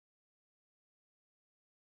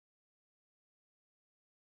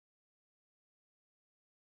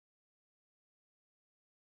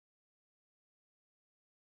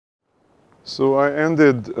So I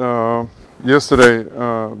ended yesterday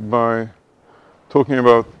by talking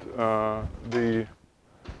about the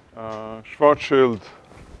Schwarzschild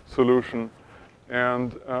solution,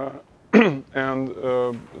 and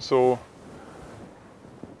so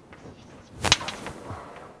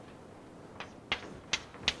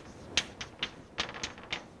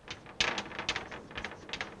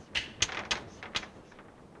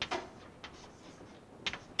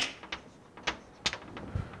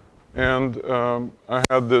I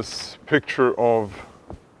had this picture of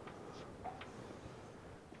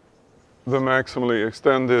the maximally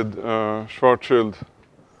extended Schwarzschild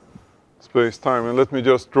space-time. And let me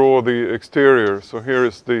just draw the exterior. So here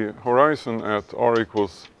is the horizon at r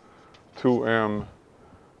equals 2m.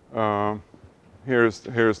 Here's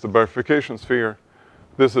the bifurcation sphere.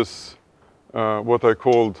 This is what I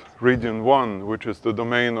called region 1, which is the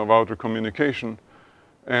domain of outer communication.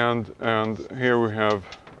 And here we have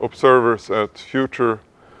observers at future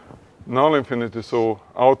null infinity, so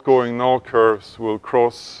outgoing null curves will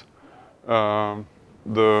cross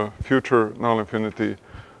the future null infinity.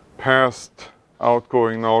 Past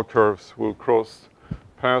outgoing null curves will cross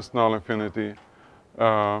past null infinity.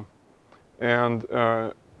 And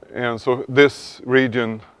so this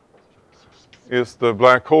region is the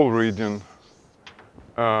black hole region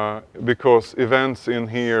because events in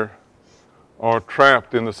here are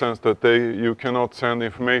trapped in the sense that you cannot send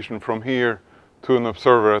information from here to an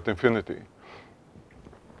observer at infinity.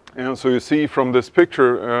 And so you see from this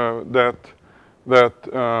picture that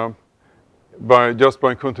just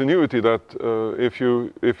by continuity that if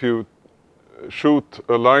you shoot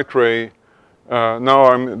a light ray,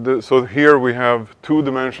 so here we have 2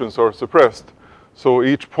 dimensions are suppressed. So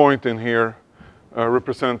each point in here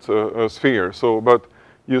represents a sphere. So, but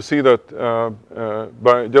you see that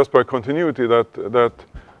just by continuity that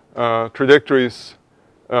trajectories,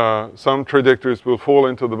 some trajectories will fall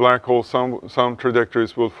into the black hole, some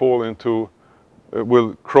trajectories will fall into,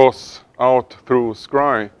 will cross out through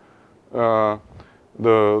scry, the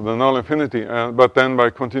null infinity. But then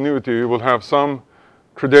by continuity, you will have some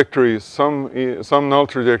trajectories, some null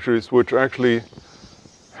trajectories which actually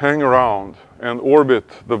hang around and orbit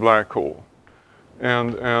the black hole.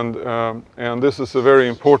 And this is a very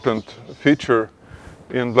important feature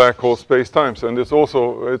in black hole spacetimes, and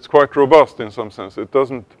it's quite robust in some sense. It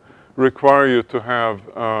doesn't require you to have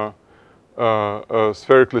a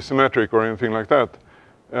spherically symmetric or anything like that,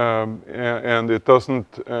 and it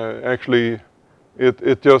doesn't actually.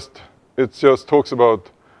 It just talks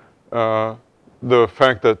about the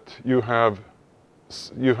fact that you have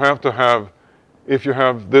to have, if you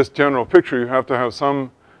have this general picture, you have to have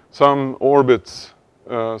some orbits,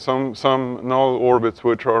 some null orbits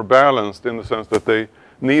which are balanced in the sense that they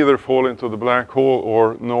neither fall into the black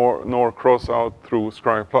hole nor cross out through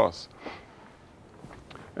scry plus.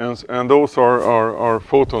 And those are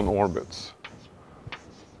photon orbits.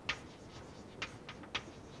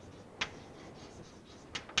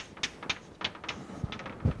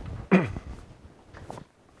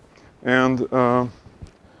 And I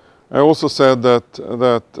also said that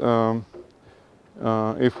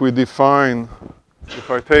if we define,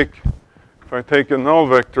 if I take a null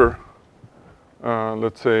vector,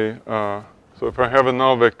 let's say, so if I have a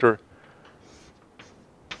null vector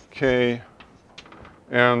k,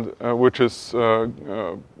 and which is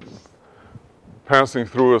passing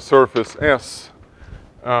through a surface S,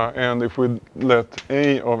 and if we let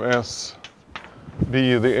A of S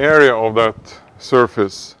be the area of that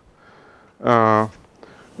surface,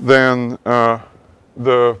 then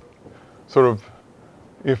the sort of,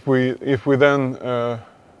 if we then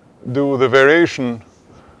do the variation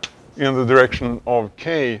in the direction of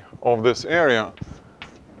k of this area,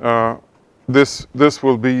 this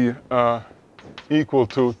will be equal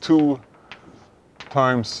to 2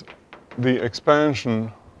 times the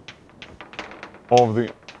expansion of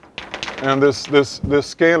the, and this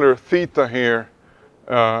scalar theta here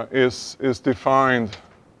is defined.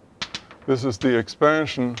 This is the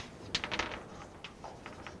expansion,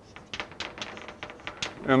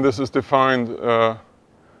 and this is defined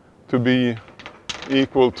to be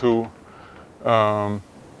equal to a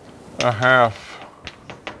half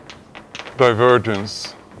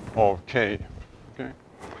divergence of k. Okay,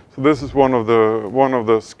 so this is one of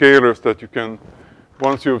the scalars that you can,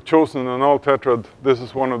 once you've chosen a null tetrad, this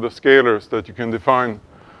is one of the scalars that you can define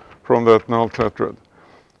from that null tetrad,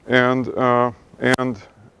 and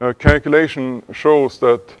a calculation shows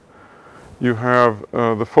that you have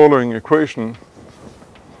the following equation.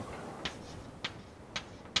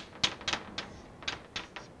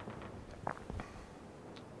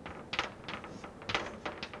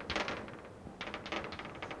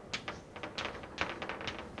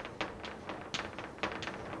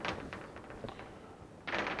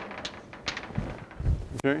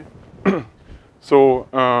 Okay. So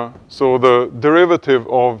the derivative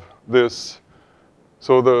of this,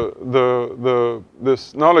 so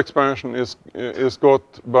this null expansion is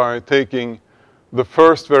got by taking the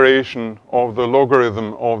first variation of the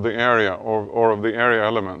logarithm of the area or of the area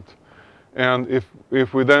element. And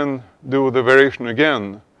if we then do the variation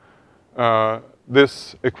again,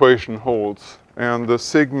 this equation holds, and the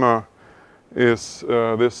sigma is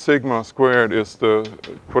this sigma squared is the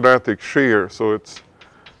quadratic shear, so it's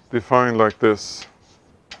defined like this.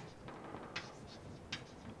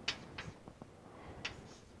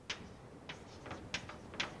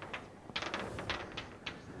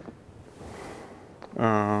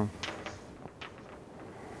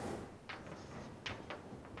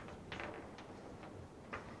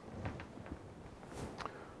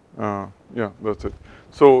 Yeah, that's it.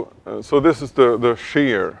 So this is the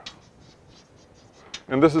shear,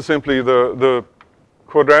 and this is simply the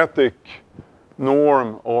quadratic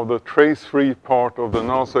norm of the trace-free part of the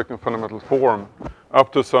null-second fundamental form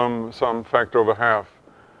up to some factor of a half.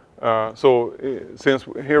 Since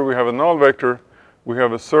here we have a null vector, we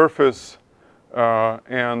have a surface,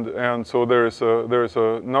 and so there is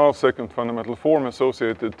a null-second fundamental form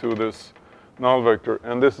associated to this null vector,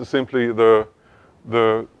 and this is simply the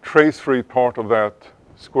trace-free part of that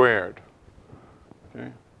squared.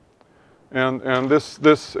 Okay, and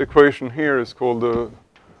this equation here is called the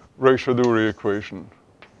Raychaudhuri equation.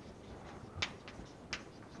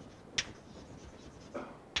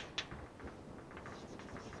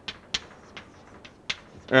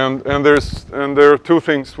 And there are two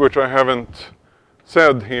things which I haven't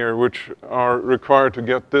said here, which are required to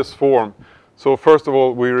get this form. So first of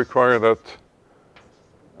all, we require that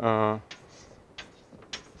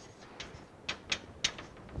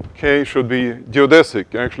K should be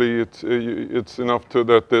geodesic. Actually, it's enough to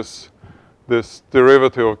that this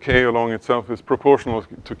derivative of K along itself is proportional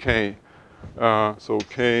to K. So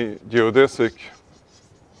K geodesic,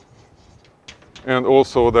 and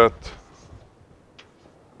also that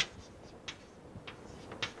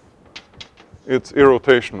it's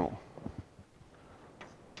irrotational.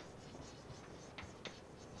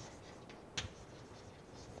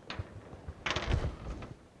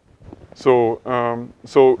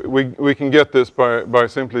 So we can get this by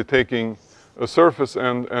simply taking a surface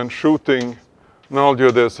and shooting null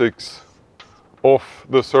geodesics off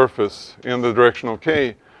the surface in the direction of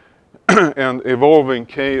K and evolving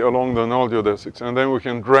K along the null geodesics. And then we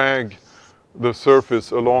can drag the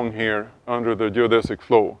surface along here under the geodesic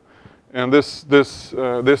flow. And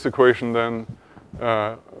this equation then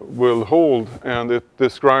will hold, and it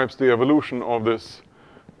describes the evolution of this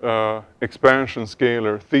expansion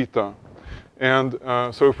scalar theta. And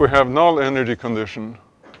so if we have null energy condition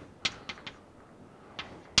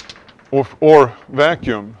or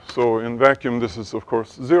vacuum, so in vacuum this is of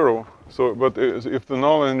course 0. So, but if the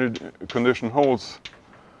null energy condition holds,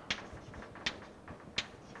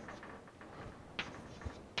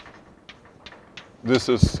 this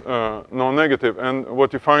is non-negative. And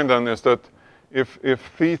what you find then is that if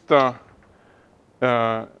theta,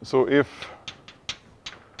 so if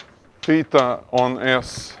theta on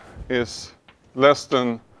S is less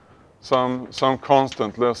than some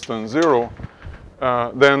constant less than 0,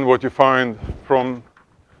 then what you find from,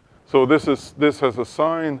 so this has a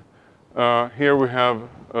sign. Here we have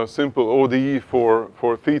a simple ODE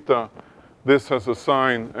for theta. This has a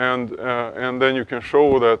sign, and then you can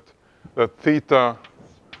show that theta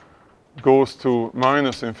goes to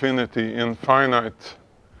minus infinity in finite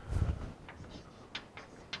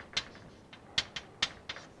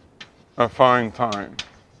affine time.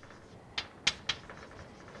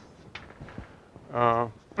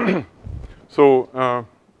 So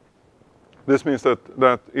this means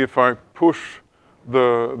that if I push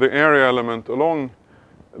the area element along,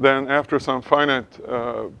 then after some finite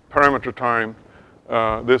parameter time,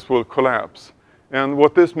 this will collapse. And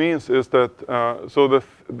what this means is that so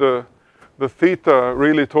the theta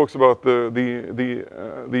really talks about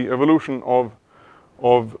the evolution of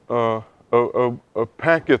a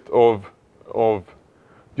packet of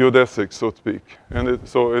geodesics, so to speak, and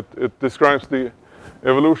it describes the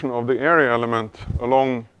evolution of the area element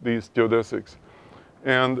along these geodesics.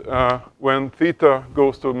 And when theta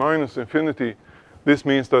goes to minus infinity, this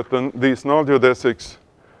means that these null geodesics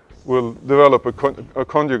will develop a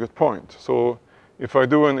conjugate point. So if I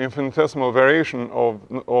do an infinitesimal variation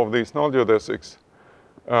of these null geodesics,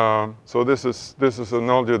 so this is a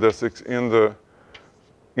null geodesics in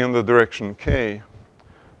the direction K.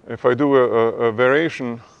 If I do a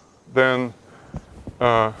variation, then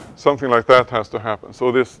something like that has to happen.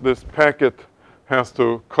 So this packet has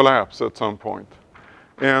to collapse at some point.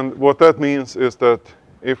 And what that means is that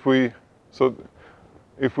if we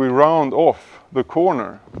round off the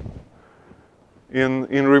corner in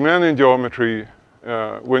Riemannian geometry,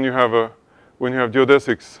 when you have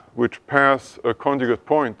geodesics which pass a conjugate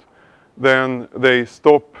point, then they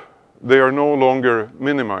stop. They are no longer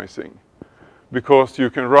minimizing, because you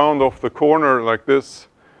can round off the corner like this.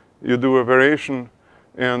 You do a variation,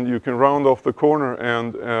 and you can round off the corner,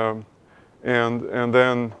 and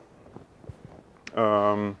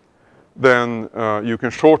then you can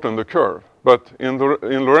shorten the curve. But in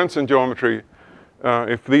Lorentzian geometry,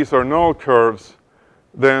 if these are null curves,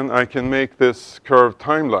 then I can make this curve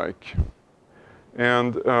time-like,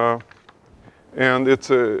 and it's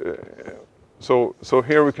a so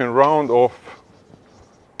here we can round off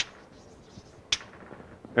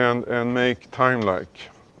and make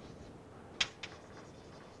time-like.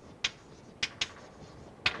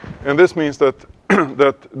 And this means that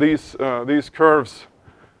that these curves,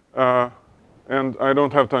 and I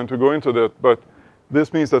don't have time to go into that, but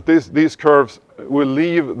this means that these curves will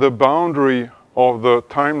leave the boundary of the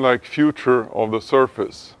time-like future of the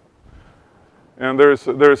surface. And there's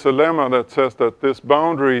a lemma that says that this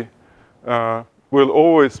boundary will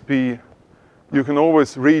always be, you can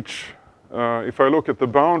always reach, if I look at the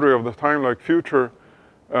boundary of the time-like future,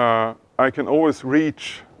 I can always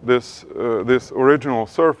reach this original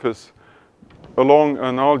surface along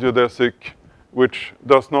a null geodesic which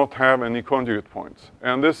does not have any conjugate points.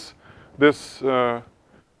 And this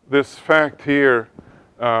fact here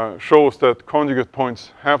shows that conjugate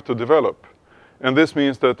points have to develop. And this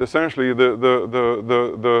means that essentially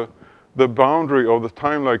the boundary of the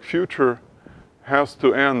time-like future has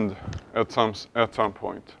to end at some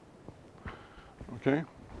point. Okay?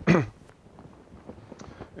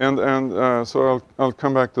 So I'll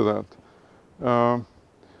come back to that.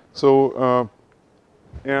 So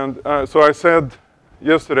I said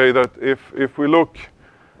yesterday that if we look,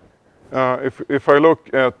 if I look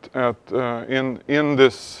at in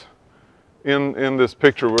this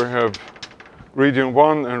picture, we have region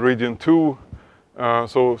 1 and region 2.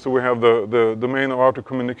 So we have the domain of outer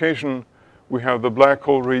communication. We have the black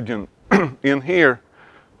hole region. In here,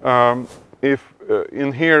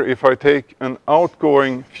 if I take an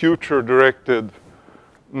outgoing future-directed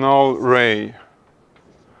null ray,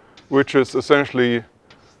 which is essentially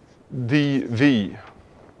dV,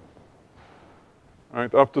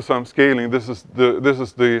 right, up to some scaling. This is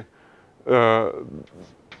the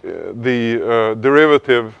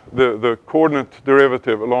derivative, the coordinate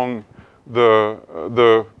derivative along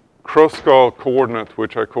the Kruskal coordinate,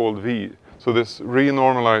 which I called V. So this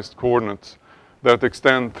renormalized coordinates that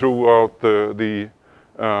extend throughout the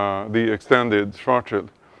extended Schwarzschild.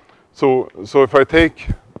 So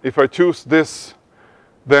if I choose this,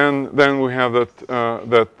 then we have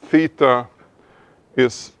that theta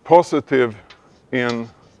is positive in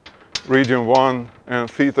region 1 and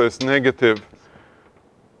theta is negative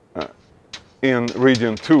in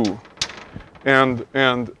region 2, and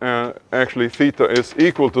actually theta is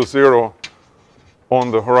equal to 0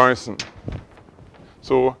 on the horizon.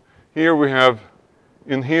 So here we have,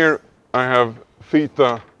 in here I have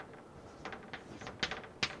theta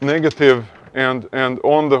negative, and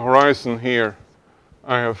on the horizon here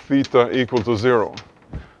I have theta equal to 0.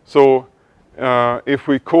 So if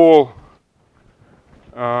we call,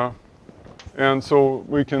 and so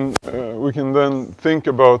we can then think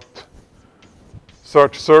about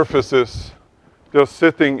such surfaces just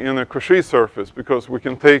sitting in a Cauchy surface, because we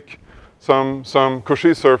can take some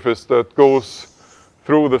Cauchy surface that goes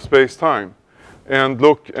through the space-time and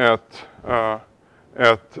look at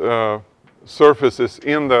surfaces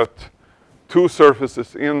in that, two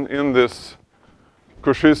surfaces in this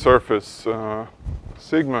Cauchy surface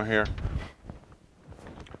sigma here.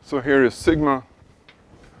 So here is sigma.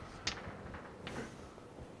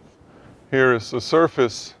 Here is a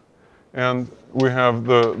surface, and we have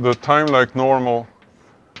the time-like normal,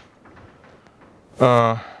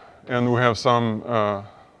 and we have some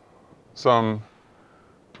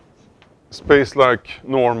space-like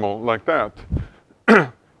normal like that,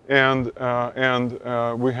 and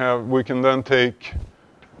we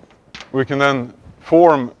can then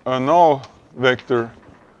form a null vector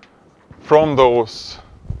from those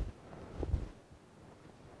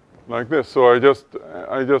like this. So I just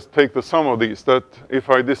take the sum of these. That if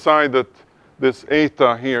I decide that this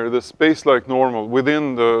eta here, the space-like normal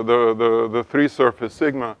within the three-surface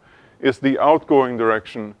sigma, is the outgoing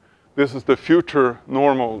direction, this is the future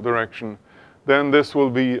normal direction, then this will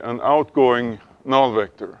be an outgoing null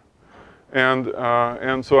vector, and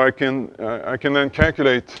so I can then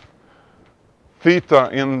calculate theta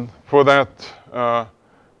for that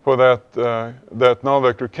null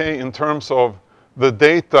vector k in terms of the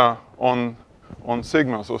data on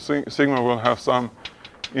sigma. So sigma will have some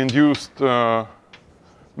induced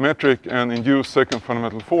metric and induced second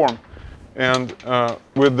fundamental form. And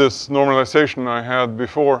with this normalization I had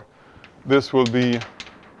before, this will be,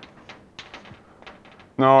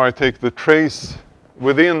 now I take the trace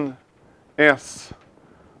within S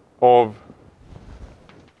of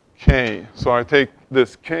K. So I take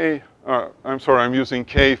this K, I'm sorry, I'm using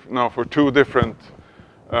K now for two different,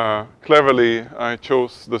 cleverly I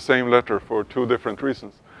chose the same letter for two different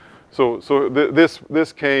reasons. So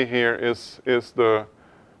this K here is the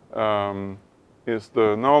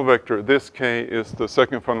null vector. This K is the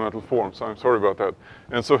second fundamental form, so I'm sorry about that.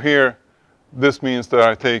 And so here, this means that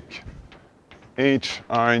I take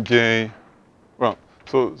Hij, well,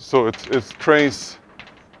 so it's trace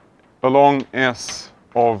along S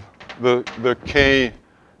of the K,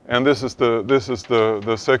 and this is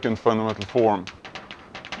the second fundamental form,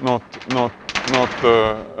 not the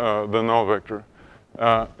null vector.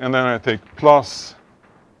 And then I take plus,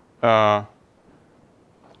 and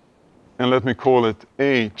let me call it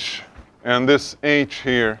H, and this H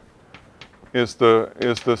here is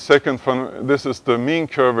the second this is the mean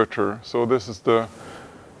curvature. So this is the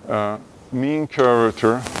mean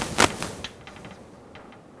curvature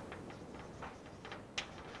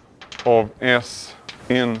of S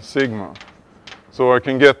in sigma. So I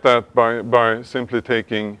can get that by simply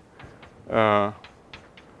taking,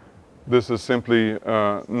 this is simply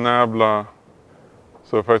nabla.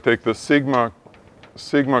 So if I take the sigma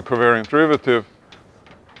covariant derivative,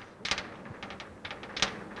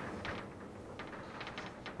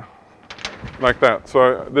 like that.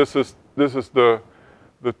 So this is the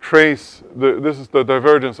trace, this is the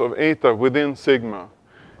divergence of eta within sigma.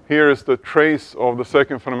 Here is the trace of the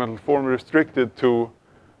second fundamental form restricted to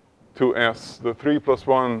S, the 3 +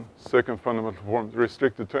 1 second fundamental form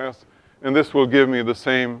restricted to S, and this will give me the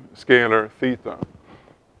same scalar theta.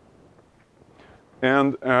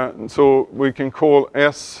 And so we can call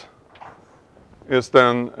S is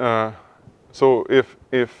then, so if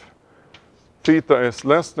theta is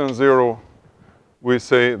less than 0, we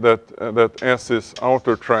say that S is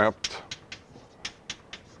outer trapped,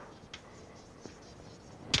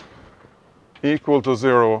 equal to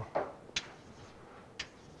 0,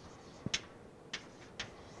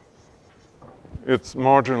 it's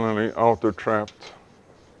marginally outer trapped,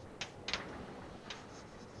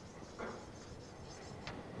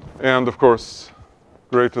 and of course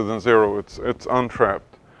greater than 0, it's untrapped.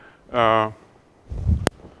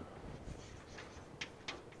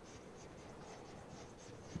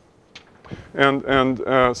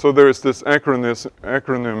 So there is this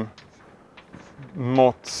acronym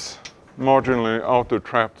MOTS, marginally outer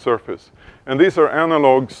trapped surface, and these are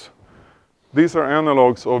analogs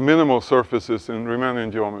of minimal surfaces in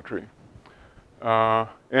Riemannian geometry.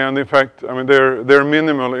 And in fact, I mean, they're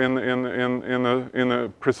minimal in a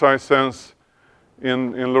precise sense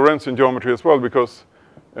in Lorentzian geometry as well, because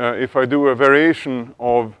if I do a variation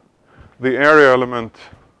of the area element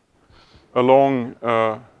along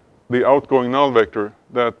the outgoing null vector,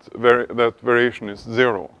 that variation is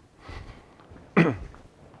 0.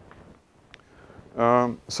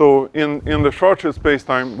 So in the Schwarzschild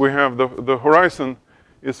spacetime, we have the horizon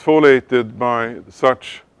is foliated by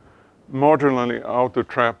such marginally outer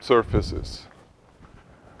trapped surfaces.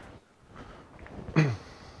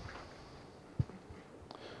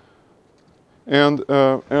 And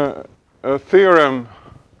a theorem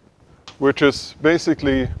which is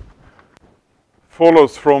basically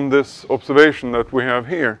follows from this observation that we have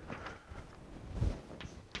here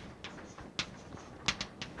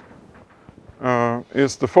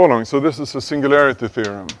is the following. So this is a singularity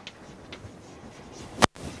theorem.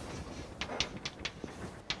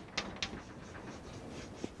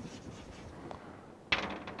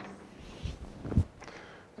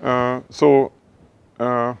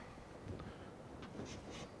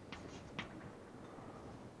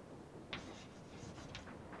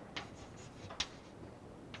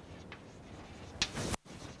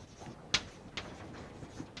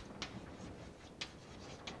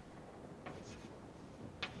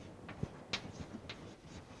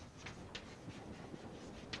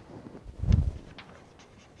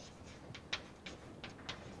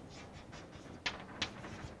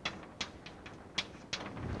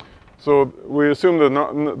 So we assume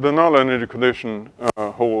the null energy condition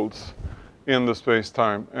holds in the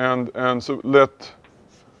space-time, and so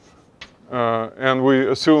and we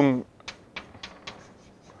assume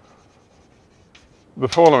the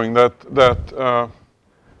following, that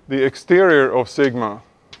the exterior of sigma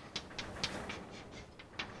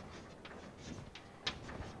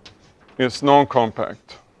is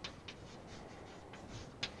non-compact.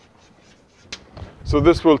 So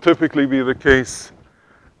this will typically be the case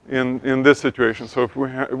in this situation. So if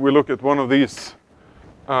we look at one of these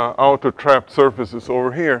outer trapped surfaces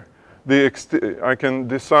over here, I can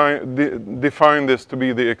define this to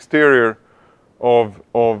be the exterior of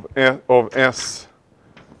S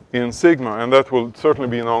in sigma, and that will certainly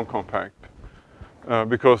be non-compact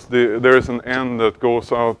because there is an end that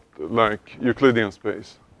goes out like Euclidean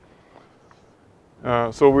space.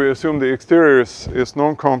 So we assume the exterior is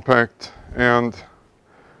non-compact, and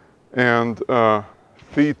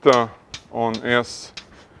theta on S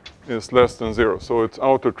is less than 0, so it's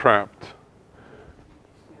outer trapped.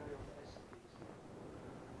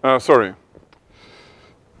 Sorry.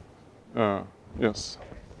 Yes.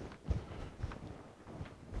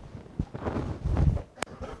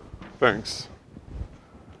 Thanks.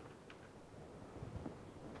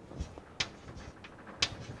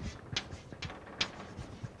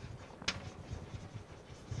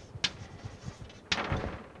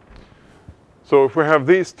 So if we have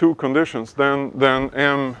these two conditions, then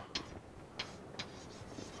M,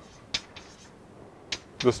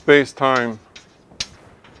 the space-time,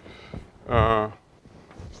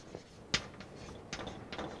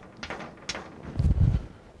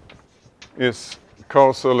 is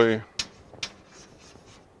causally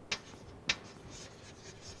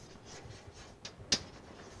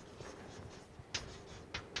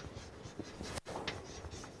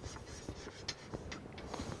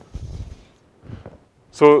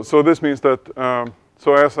So this means that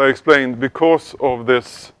so as I explained, because of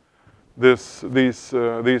these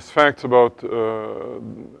facts about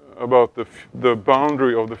the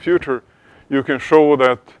boundary of the future, you can show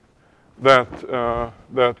that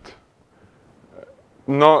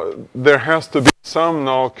there has to be some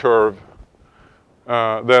null curve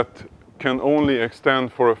that can only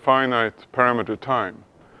extend for a finite parameter time.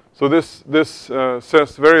 So this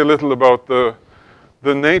says very little about the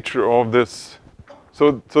nature of this.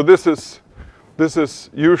 So this is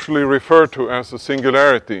usually referred to as a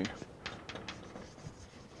singularity.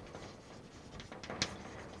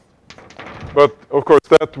 But of course,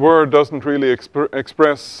 that word doesn't really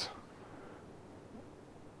express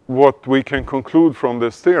what we can conclude from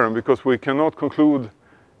this theorem, because we cannot conclude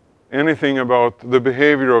anything about the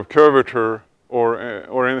behavior of curvature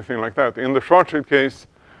or anything like that. In the Schwarzschild case,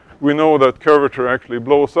 we know that curvature actually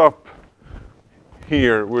blows up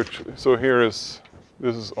here, so here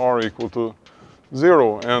this is r equal to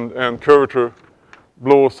 0, and curvature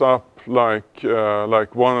blows up like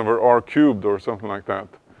 1/r cubed or something like that.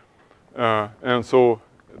 And so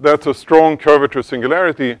that's a strong curvature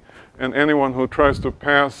singularity, and anyone who tries to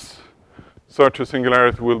pass such a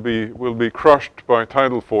singularity will be crushed by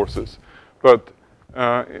tidal forces. But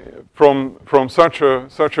from such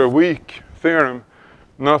a weak theorem,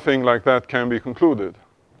 nothing like that can be concluded.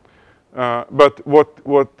 But what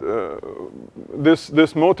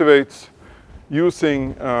this motivates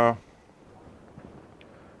using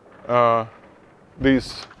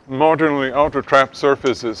these marginally outer trapped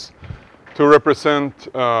surfaces to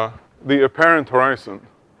represent the apparent horizon.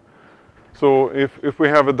 So if we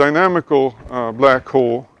have a dynamical black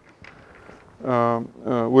hole,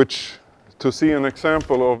 which to see an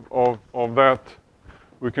example of that,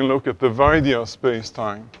 we can look at the Vaidia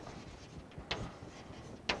spacetime.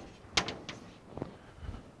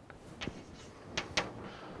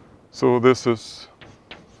 So this is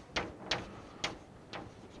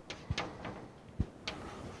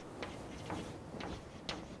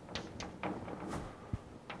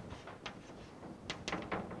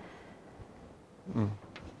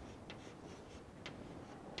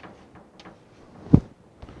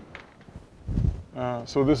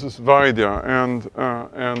so this is Vaidia,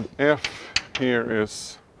 and F here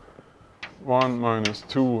is 1 minus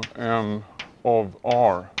 2m of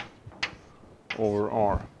r over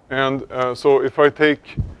r. And so if I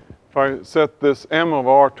set this m of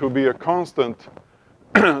r to be a constant,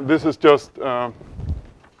 this is just so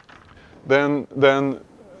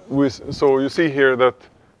you see here that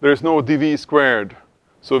there is no dv squared.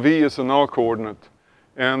 So v is a null coordinate,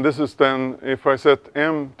 and this is then, if I set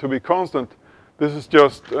m to be constant, this is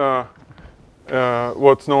just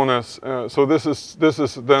what's known as so this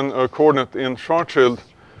is then a coordinate in Schwarzschild,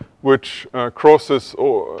 which crosses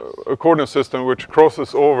a coordinate system which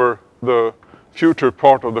crosses over the future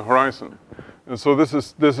part of the horizon. And so this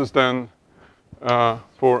is then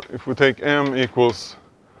for, if we take m equals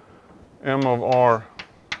m of r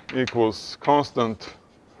equals constant,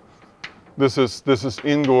 this is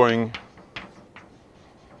ingoing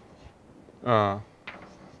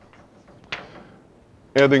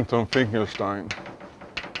Eddington-Finkelstein.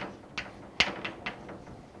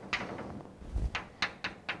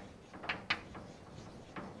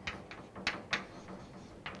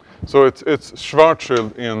 So it's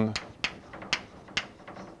Schwarzschild in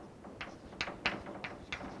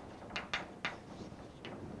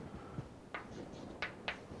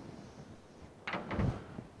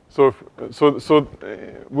So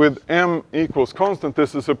with m equals constant,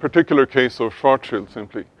 this is a particular case of Schwarzschild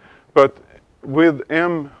simply. But with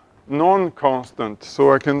m non-constant,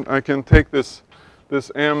 so I can take this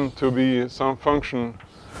m to be some function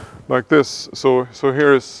like this. So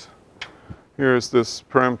here is this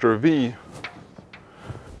parameter v.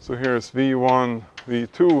 So here is v1,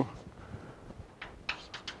 v2,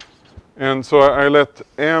 and so I let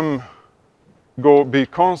m be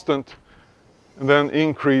constant, and then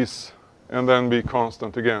increase, and then be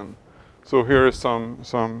constant again. So here is some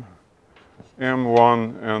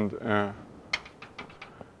m1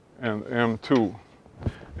 and m2.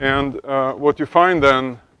 And what you find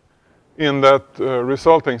then in that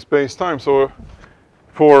resulting space-time, so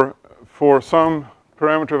for some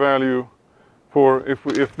parameter value,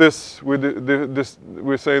 if this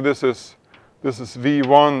we say this is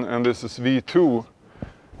v1 and this is v2,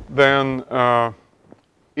 then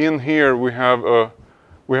in here we have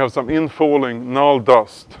some infalling null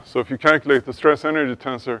dust. So if you calculate the stress energy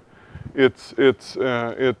tensor, it's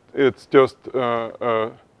just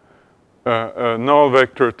a null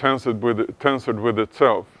vector tensored with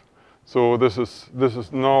itself. So this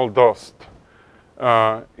is null dust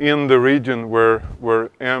in the region where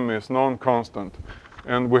m is non-constant,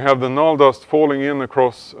 and we have the null dust falling in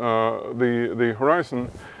across the horizon,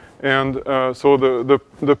 and so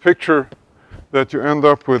the picture that you end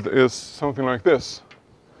up with is something like this.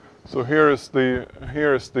 So here is the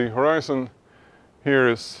horizon, here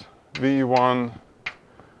is v1,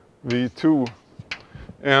 v2,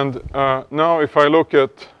 and now if I look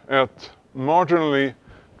at marginally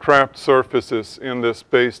trapped surfaces in this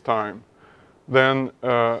space-time, then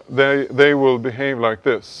they will behave like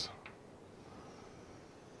this.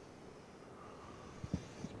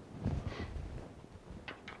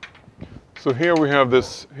 So here we have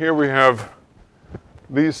this. Here we have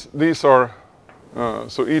these are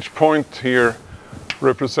so each point here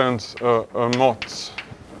represents a MOTS.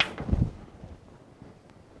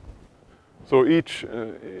 So each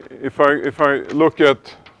if I look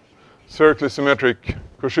at circularly symmetric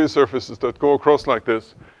Cauchy surfaces that go across like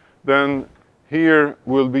this, then here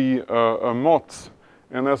will be a MOTS,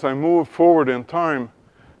 and as I move forward in time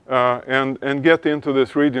and get into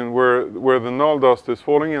this region where the null dust is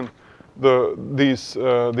falling in, these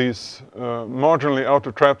marginally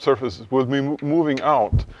outer trapped surfaces will be moving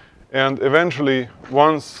out, and eventually,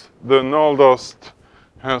 once the null dust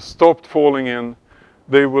has stopped falling in,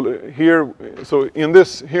 they will here. So in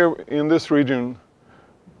this region,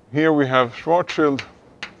 here we have Schwarzschild,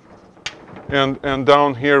 and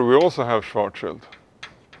down here we also have Schwarzschild.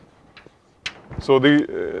 So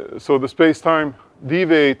the space-time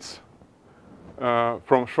deviates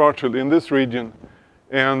from Schwarzschild in this region,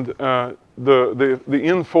 and the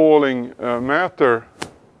infalling matter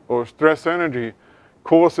or stress energy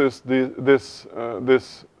causes this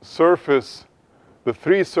surface, the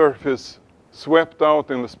free surface swept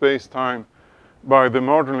out in the space-time by the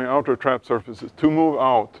marginally outer trapped surfaces, to move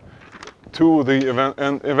out to the event,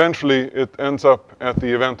 and eventually it ends up at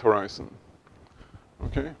the event horizon.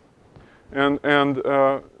 Okay, and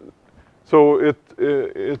so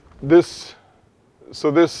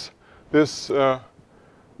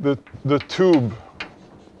the tube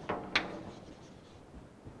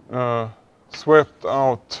swept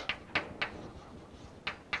out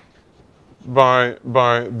by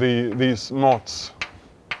these MOTS.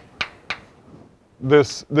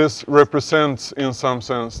 This represents, in some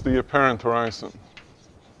sense, the apparent horizon.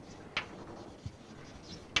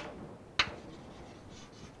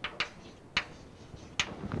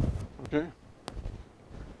 Okay.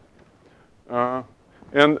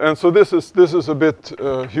 And so this is a bit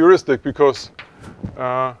heuristic, because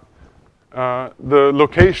the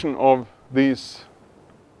location of these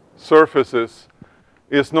surfaces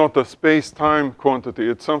is not a space-time quantity.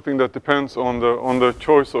 It's something that depends on the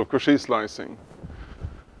choice of Cauchy slicing.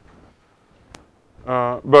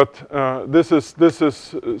 But this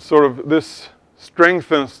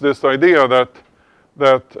strengthens this idea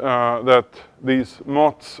that these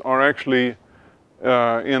MOTS are actually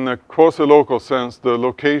in a quasi-local sense the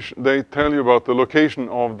location. They tell you about the location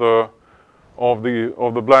of the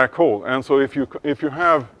black hole. And so if you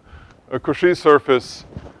have a Cauchy surface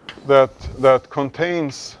that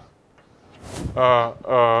contains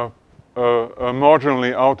a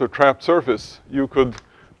marginally outer trapped surface, you could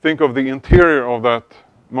think of the interior of that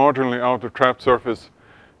marginally outer trapped surface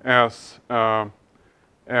as the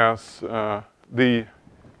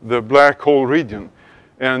black hole region.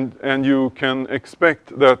 and you can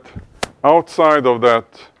expect that outside of that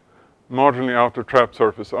marginally outer trapped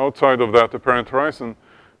surface, outside of that apparent horizon,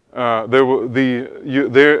 that's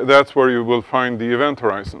where you will find the event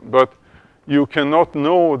horizon. But you cannot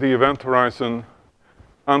know the event horizon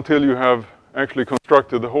until you have actually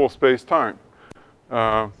constructed the whole space-time.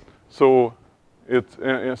 So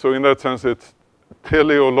in that sense, it's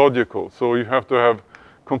teleological. So you have to have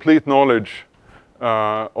complete knowledge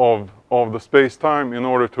of the space-time in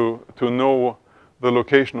order to know the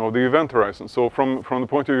location of the event horizon. So from the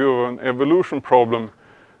point of view of an evolution problem,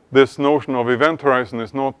 this notion of event horizon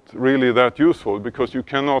is not really that useful, because you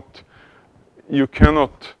cannot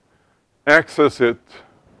access it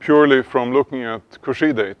purely from looking at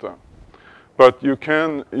Cauchy data. But you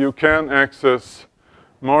can access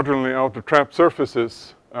marginally outer trapped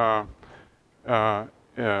surfaces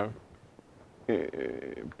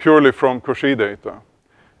purely from Cauchy data.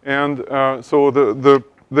 And so there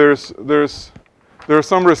are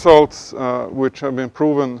some results which have been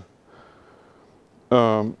proven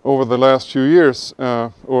over the last few years,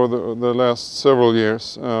 or the last several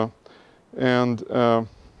years, and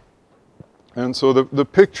so the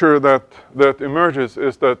picture that emerges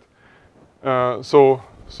is that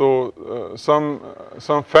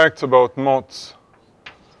some facts about moths.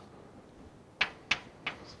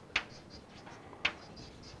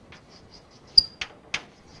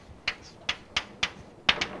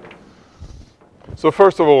 So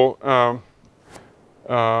first of all,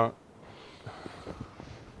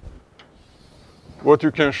 what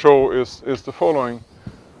you can show is the following.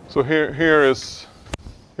 So here is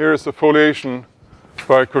the foliation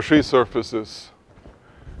by Cauchy surfaces.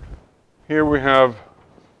 Here we have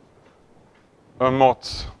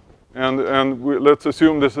moths, and let's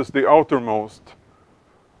assume this is the outermost.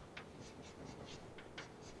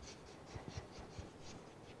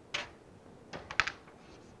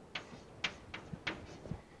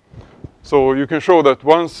 So you can show that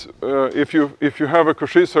once, if you have a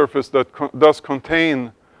Cauchy surface that does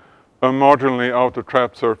contain a marginally outer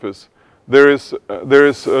trapped surface, there is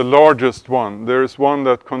a largest one. There is one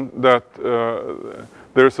there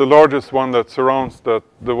is the largest one that surrounds the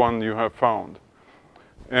one you have found,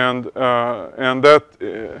 and that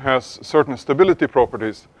has certain stability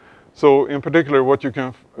properties. So in particular, what you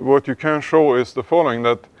can show is the following: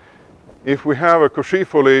 that if we have a Cauchy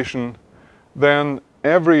foliation, then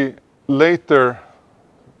every later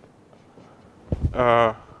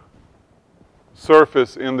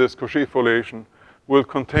surface in this Cauchy foliation will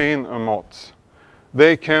contain a moths.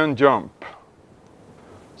 They can jump.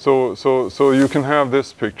 So you can have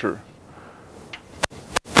this picture.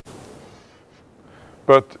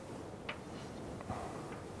 But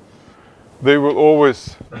they will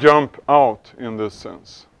always jump out in this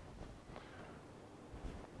sense.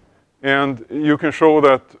 And you can show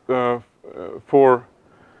that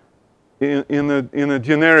in a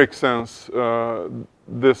generic sense,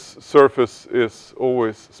 this surface is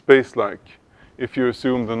always space-like if you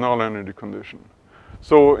assume the null energy condition.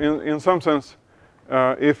 So in some sense,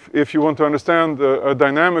 if you want to understand a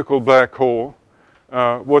dynamical black hole,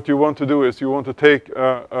 what you want to do is you want to take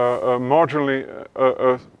a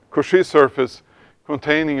Cauchy surface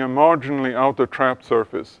containing a marginally outer trapped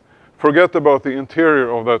surface. Forget about the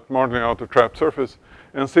interior of that marginally outer trapped surface,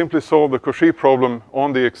 and simply solve the Cauchy problem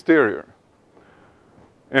on the exterior.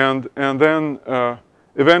 And then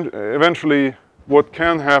eventually what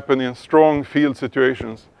can happen in strong field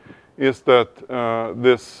situations is that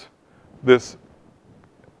this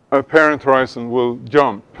apparent horizon will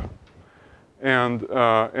jump, and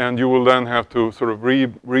you will then have to sort of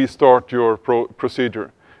restart your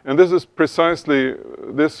procedure. And this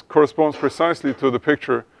corresponds precisely to the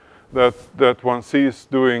picture that one sees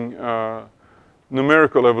doing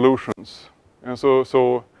numerical evolutions. And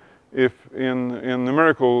so if in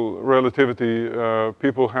numerical relativity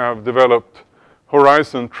people have developed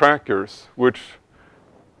horizon trackers which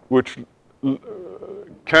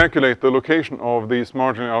calculate the location of these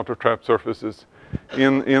marginally outer trapped surfaces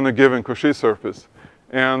in a given Cauchy surface,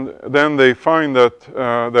 and then they find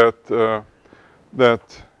that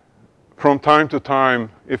from time to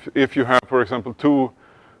time, if you have, for example, two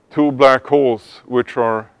black holes which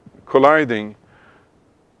are colliding,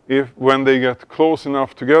 when they get close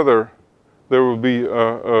enough together, there will be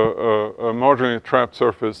a marginally trapped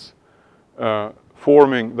surface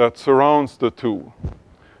forming that surrounds the two.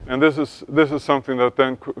 And this is something that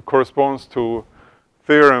then corresponds to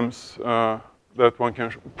theorems that one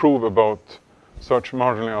can prove about such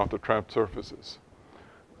marginally outer trapped surfaces.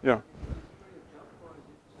 Yeah.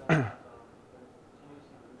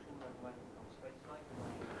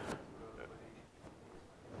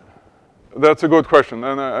 that's a good question,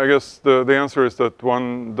 and I guess the answer is that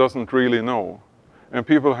one doesn't really know. And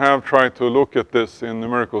people have tried to look at this in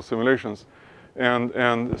numerical simulations,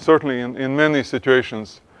 and certainly in many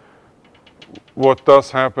situations, what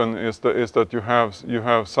does happen is that you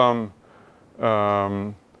have some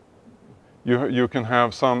you can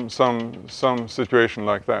have some situation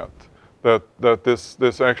like that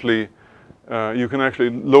this actually you can actually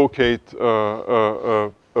locate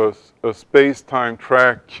a space-time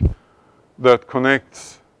track that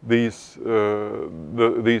connects these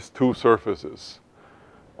two surfaces.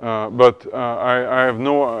 But I have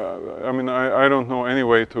no, I mean, I don't know any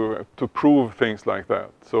way to prove things like that.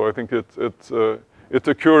 So I think it's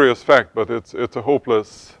a curious fact, but it's a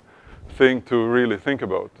hopeless thing to really think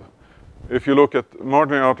about. If you look at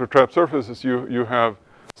marginally outer trapped surfaces, you have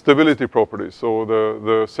stability properties. So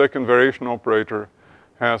the second variation operator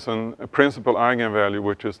has a principal eigenvalue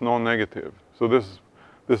which is non-negative. So this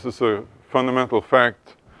is a fundamental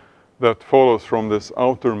fact that follows from this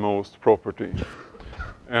outermost property.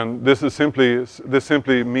 And this simply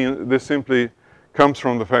comes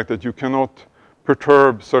from the fact that you cannot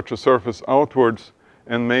perturb such a surface outwards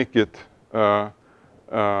and make it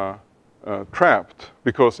trapped.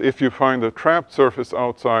 Because if you find a trapped surface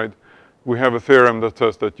outside, we have a theorem that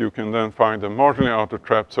says that you can then find a marginally outer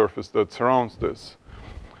trapped surface that surrounds this.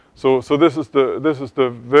 So this is the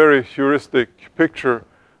very heuristic picture,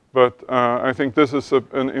 but I think this is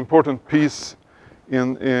an important piece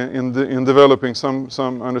in developing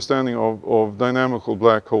some understanding of dynamical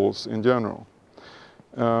black holes in general.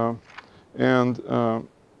 And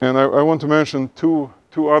I want to mention two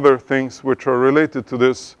other things which are related to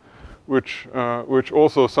this, which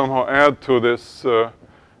also somehow add to this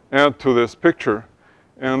picture.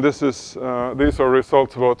 And these are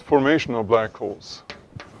results about formation of black holes.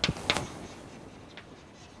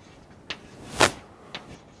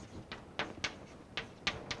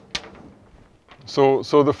 So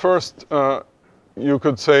the first you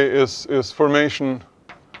could say is formation.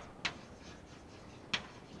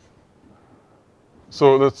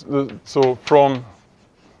 So so from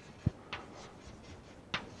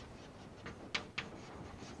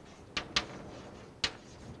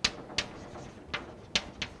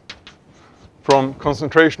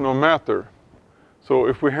concentration of matter. So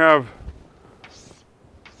if we have,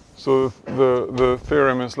 so the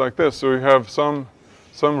theorem is like this. So we have some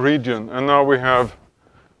region, and now we have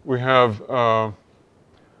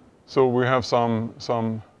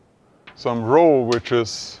some rho, which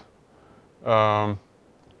is I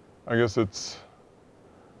guess it's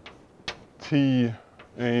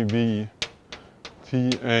TAB,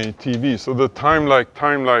 TATB. So the time-like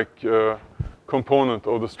component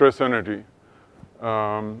of the stress energy.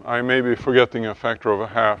 I may be forgetting a factor of a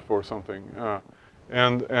half or something.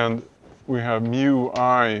 And we have mu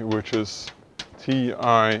I, which is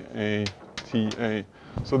TIATA.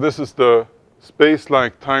 So this is the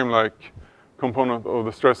space-like, time-like component of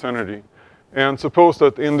the stress energy. And suppose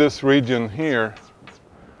that in this region here,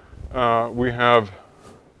 we have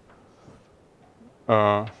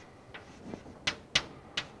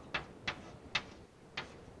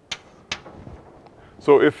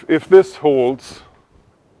so if this holds,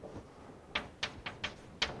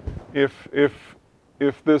 if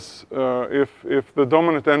the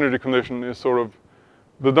dominant energy condition is sort of,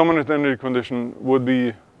 the dominant energy condition would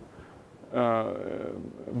be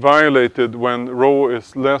violated when rho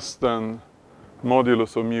is less than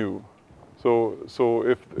modulus of mu. So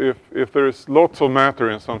if there is lots of matter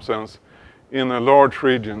in some sense in a large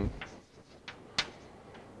region,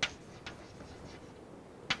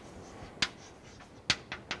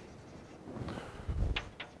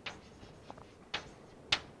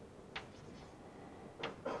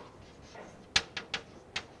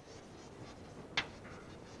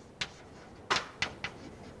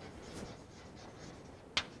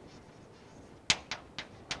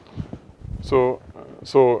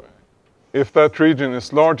 so if that region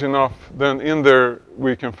is large enough, then in there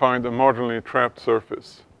we can find a marginally trapped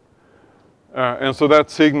surface. And so that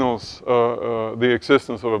signals the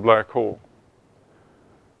existence of a black hole.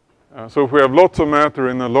 So if we have lots of matter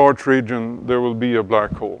in a large region, there will be a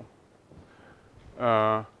black hole.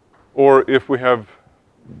 Or if we have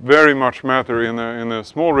very much matter in a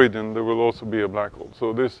small region, there will also be a black hole.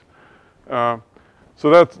 So this, so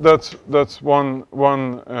that's one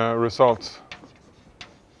result.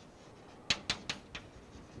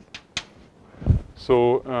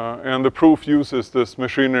 So and the proof uses this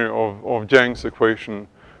machinery of Young's equation,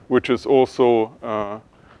 which is also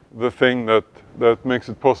the thing that makes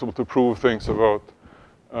it possible to prove things about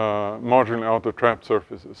marginally outer trapped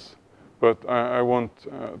surfaces. But I won't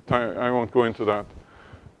go into that.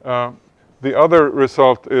 the other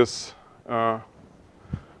result is, okay,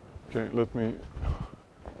 let me,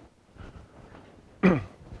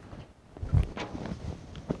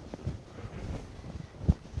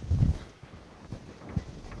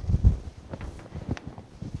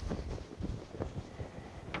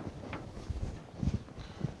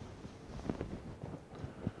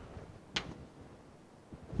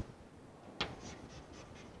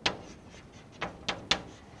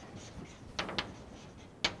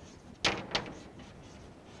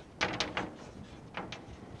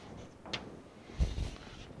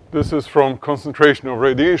 this is from concentration of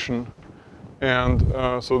radiation, and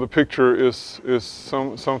so the picture is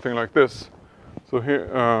something like this. So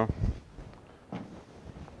here,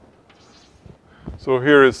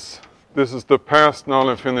 this is the past null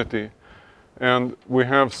infinity, and we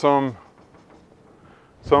have some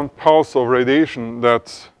pulse of radiation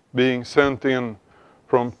that's being sent in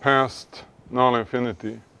from past null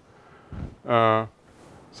infinity.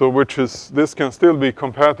 So this can still be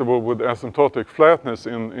compatible with asymptotic flatness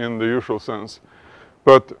in the usual sense.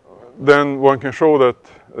 But then one can show that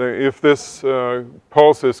if this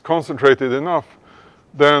pulse is concentrated enough,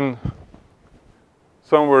 then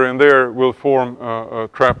somewhere in there will form a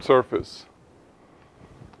trapped surface.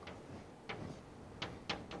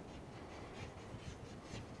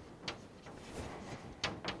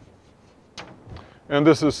 And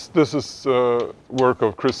this is work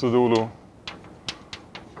of Christodoulou.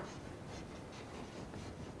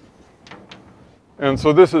 And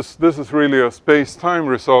so this is really a space-time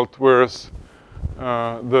result, whereas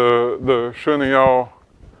the Chenyao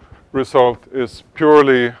result is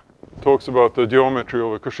purely talks about the geometry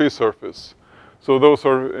of a Cauchy surface. So those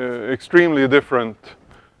are extremely different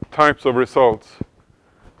types of results,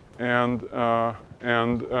 and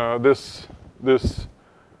this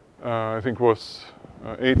I think was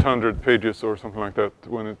 800 pages or something like that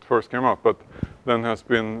when it first came out, but then has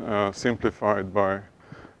been simplified by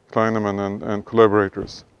Kleinemann and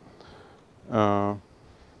collaborators.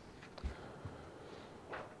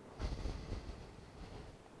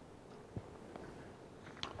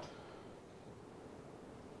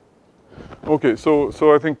 Okay,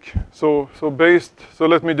 so I think so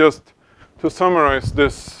let me just, to summarize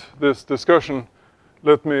this discussion,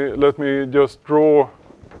 let me just draw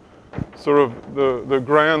sort of the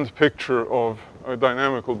grand picture of a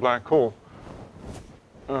dynamical black hole.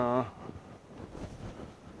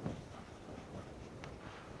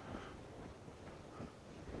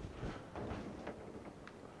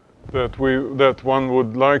 That one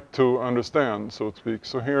would like to understand, so to speak.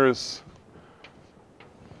 So here is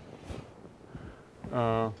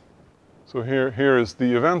here is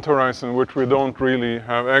the event horizon, which we don't really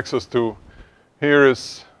have access to. Here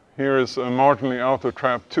is a marginally outer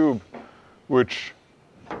trapped tube, which,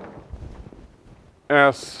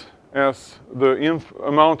 as the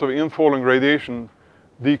amount of infalling radiation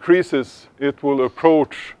decreases, it will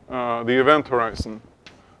approach the event horizon.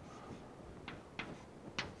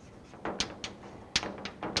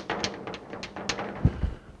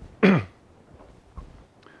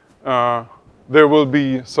 There will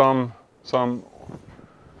be some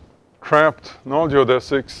trapped null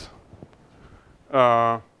geodesics,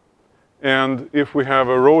 and if we have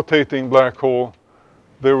a rotating black hole,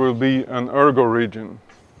 there will be an ergo region,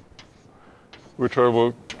 which I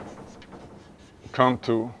will come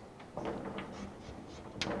to.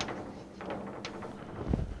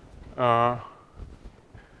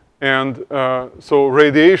 So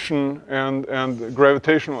radiation and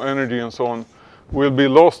gravitational energy and so on will be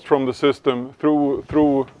lost from the system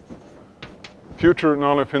through future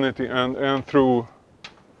null infinity and through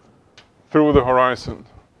the horizon.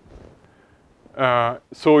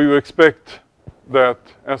 So you expect that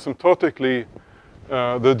asymptotically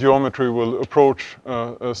the geometry will approach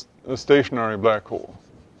a stationary black hole.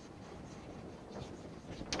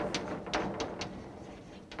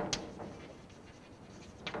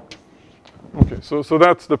 Okay, so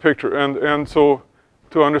that's the picture, and so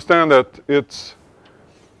to understand that, it's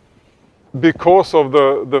because of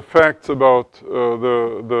the facts about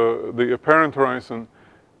the apparent horizon,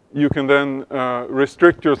 you can then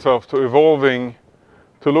restrict yourself to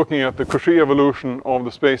looking at the Cauchy evolution of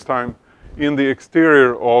the space-time in the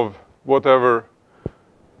exterior of whatever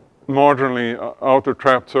marginally outer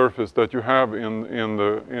trapped surface that you have in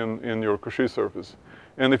your Cauchy surface.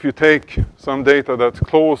 And if you take some data that's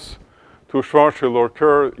close to Schwarzschild or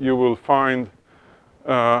Kerr, you will find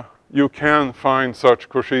you can find such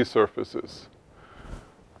Cauchy surfaces.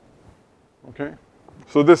 Okay,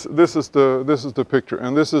 so this is the picture,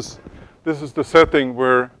 and this is the setting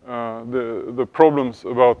where the problems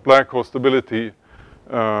about black hole stability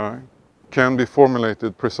can be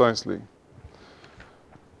formulated precisely.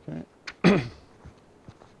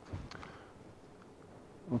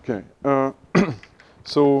 Okay.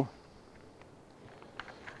 So.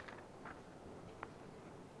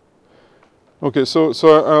 Okay, so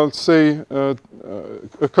I'll say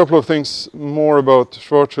a couple of things more about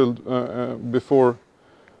Schwarzschild before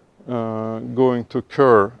going to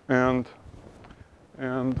Kerr, and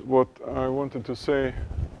what I wanted to say.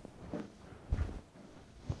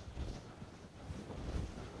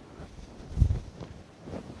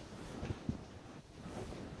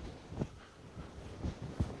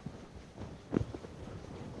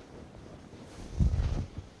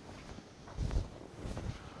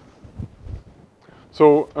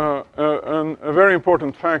 So a very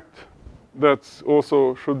important fact that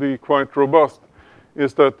also should be quite robust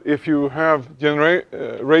is that if you have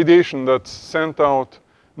radiation that's sent out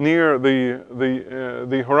near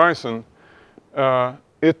the horizon,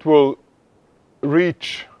 it will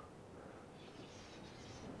reach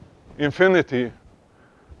infinity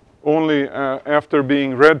only after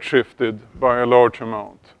being redshifted by a large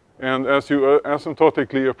amount. And as you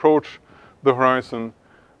asymptotically approach the horizon,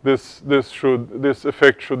 this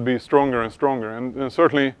effect should be stronger and stronger, and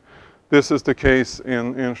certainly this is the case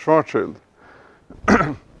in Schwarzschild.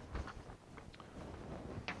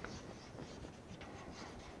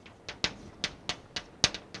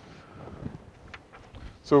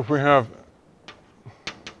 So if we have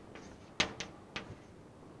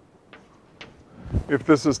if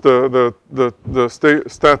this is the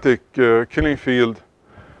static killing field,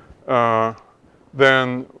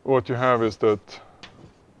 then what you have is that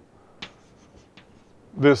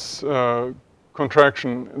this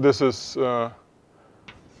contraction, this is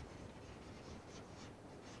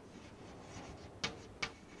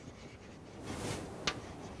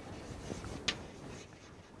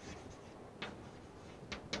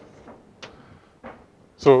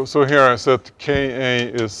so here I said Ka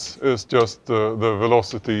is just the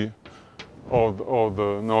velocity of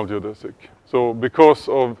the null geodesic. So because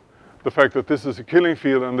of the fact that this is a killing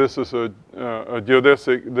field and this is a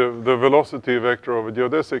geodesic, the velocity vector of a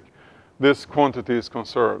geodesic, this quantity is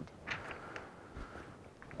conserved.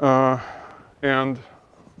 And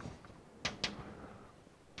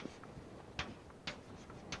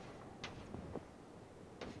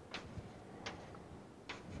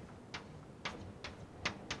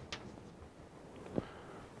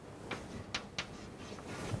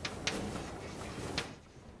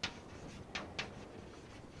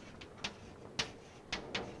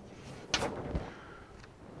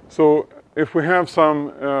so if we have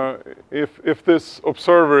some, if this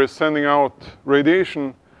observer is sending out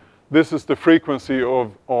radiation, this is the frequency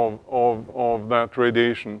of that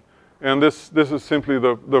radiation. And this is simply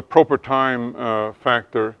the proper time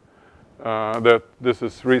factor that this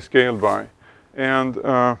is rescaled by. And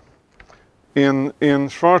in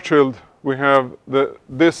Schwarzschild, we have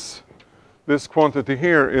this quantity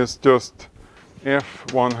here is just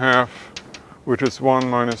f1/2, which is 1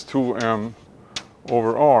 minus 2m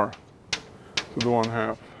over r to the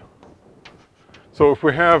 1/2. So if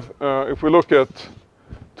we have, if we look at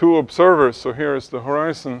two observers, so here is the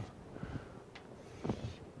horizon,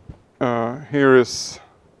 here is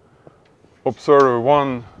observer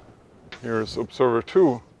 1, here is observer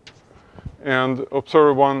 2, and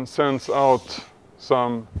observer 1 sends out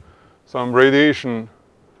some radiation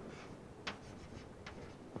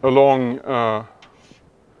along a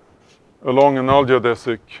null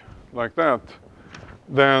geodesic like that.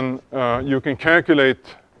 Then you can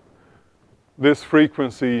calculate this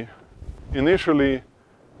frequency initially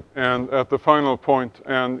and at the final point,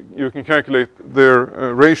 and you can calculate their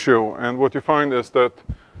ratio. And what you find is that,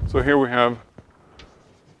 so here we have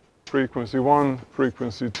frequency 1,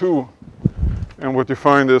 frequency 2, and what you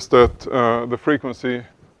find is that the frequency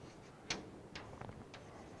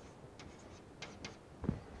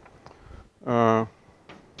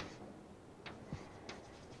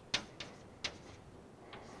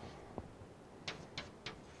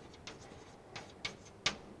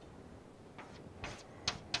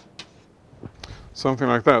something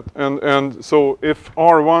like that. And so if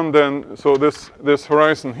R1 then, so this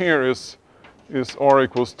horizon here is R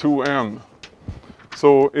equals 2m.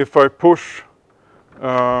 So if I push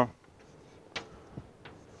the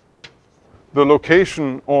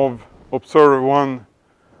location of observer 1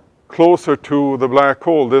 closer to the black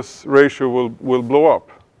hole, this ratio will blow up.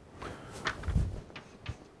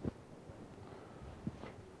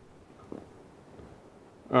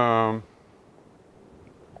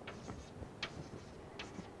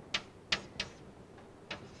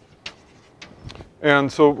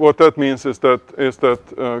 And so what that means is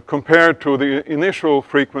that compared to the initial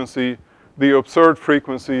frequency, the observed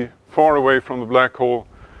frequency far away from the black hole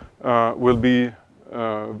will be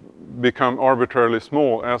become arbitrarily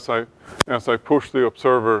small as I push the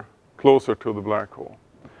observer closer to the black hole.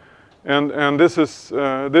 And this is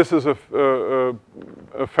a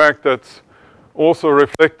fact that's also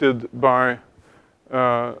reflected by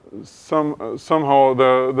somehow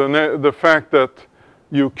the fact that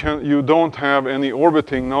you don't have any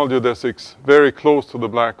orbiting null geodesics very close to the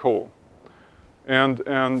black hole. And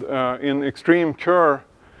in extreme Kerr,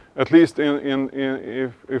 at least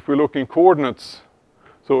if we look in coordinates,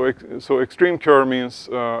 so extreme Kerr means,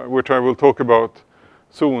 which I will talk about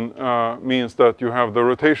soon, means that you have the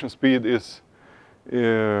rotation speed is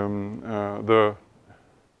the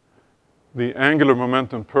angular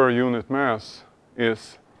momentum per unit mass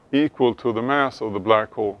is equal to the mass of the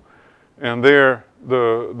black hole, and there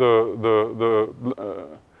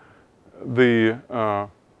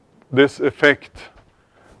this effect,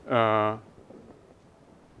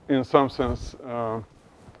 in some sense,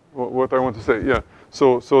 what I want to say, yeah.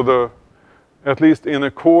 So at least in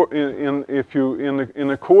a coordinate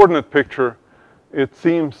picture, it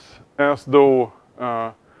seems as though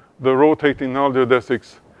the rotating null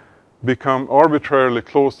geodesics become arbitrarily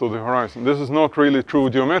close to the horizon. This is not really true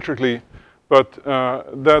geometrically, but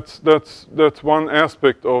that's one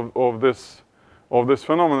aspect of this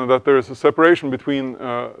phenomenon, that there is a separation between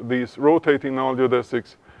these rotating null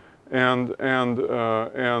geodesics and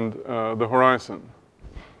the horizon.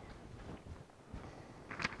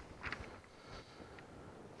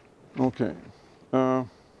 Okay.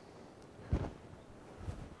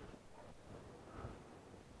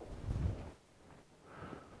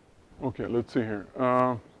 Okay, let's see here.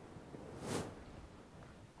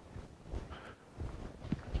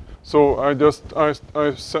 So I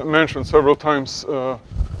mentioned several times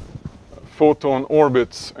photon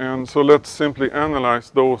orbits, and so let's simply analyze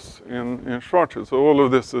those in Schwarzschild. So all of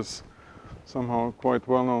this is somehow quite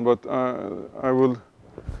well known, but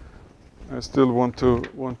I still want to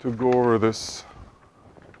go over this.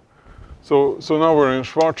 So now we're in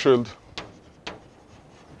Schwarzschild.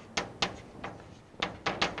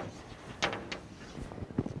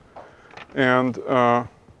 And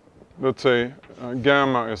let's say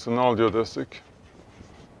gamma is a null geodesic.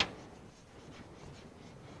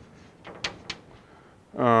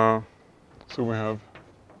 So we have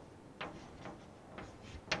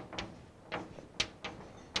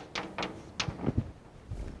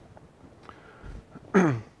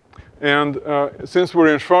and since we're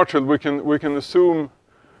in Schwarzschild, we can assume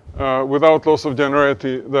without loss of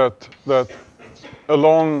generality that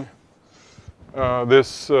along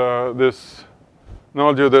this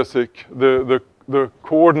null geodesic, the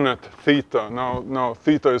coordinate theta. Now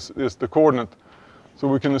theta is the coordinate, so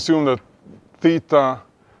we can assume that theta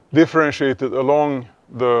differentiated along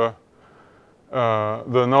the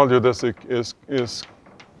null geodesic is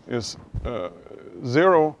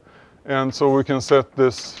 0, and so we can set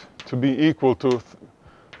this to be equal to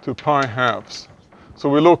pi halves. So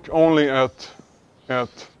we look only at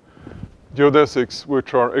geodesics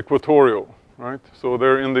which are equatorial, right? So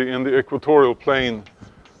they're in the equatorial plane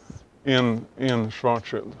in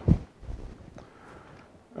Schwarzschild.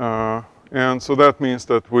 And so that means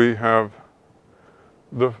that we have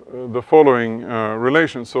the following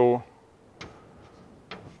relation. So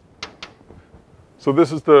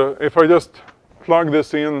this is if I just plug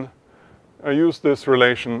this in, I use this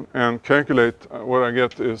relation and calculate, what I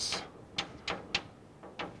get is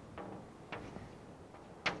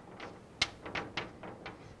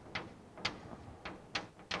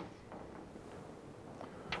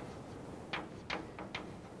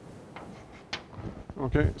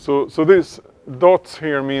okay, so these dots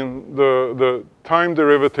here mean the time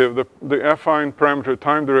derivative, the affine parameter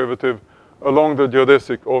time derivative along the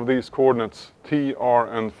geodesic of these coordinates t, r,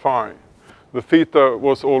 and phi. The theta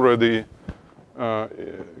was already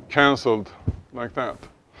cancelled like that.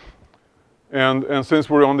 And since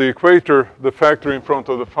we're on the equator, the factor in front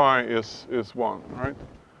of the phi is 1, right?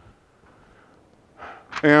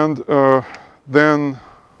 And then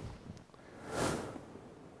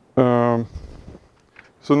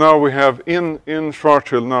so now we have in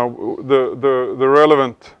Schwarzschild now the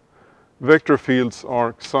relevant vector fields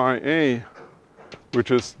are psi a, which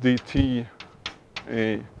is dt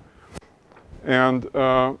a, and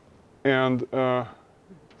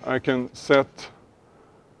I can set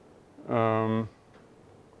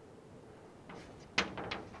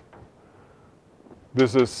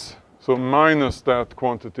this is so minus that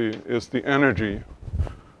quantity is the energy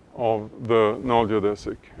of the null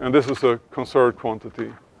geodesic, and this is a conserved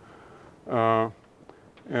quantity,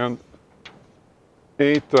 and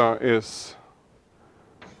eta is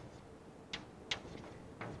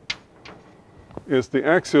the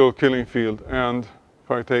axial killing field, and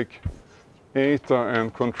if I take eta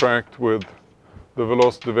and contract with the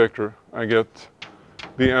velocity vector, I get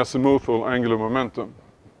the azimuthal angular momentum.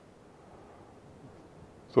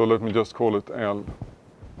 So let me just call it L.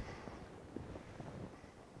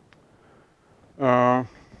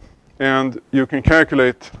 And you can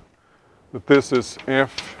calculate that this is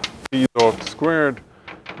f p dot squared,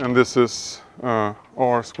 and this is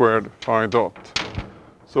r squared phi dot.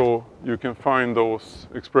 So you can find those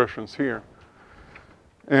expressions here.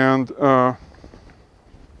 And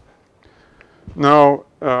now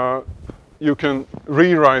you can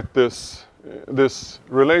rewrite this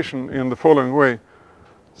relation in the following way.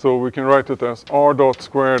 So we can write it as r dot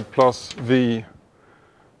squared plus v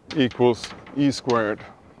equals e squared.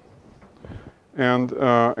 And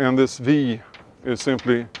this v is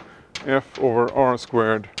simply f over r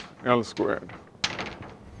squared L squared.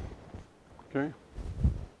 Okay?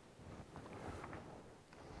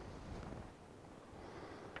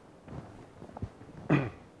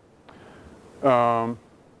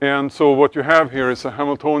 And so what you have here is a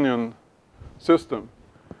Hamiltonian system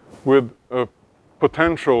with a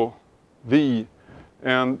potential V,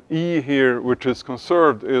 and E here, which is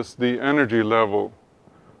conserved, is the energy level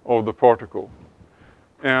of the particle.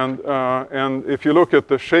 And if you look at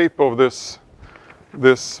the shape of this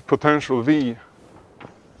potential V,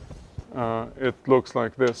 it looks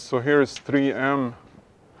like this. So here is 3m,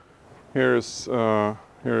 here's 2m,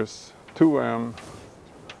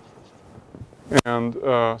 and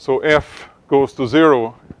so F goes to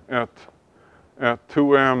 0 at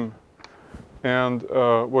 2m, and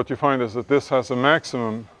what you find is that this has a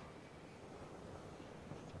maximum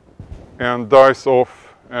and dies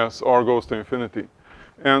off as r goes to infinity.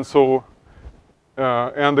 And so,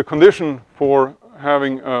 and the condition for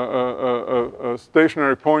having a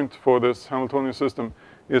stationary point for this Hamiltonian system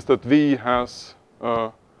is that V has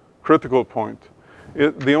a critical point.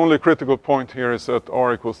 The only critical point here is at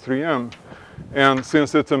r equals 3m. And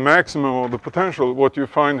since it's a maximum of the potential, what you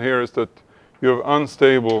find here is that you have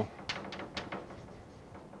unstable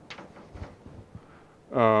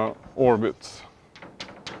orbits.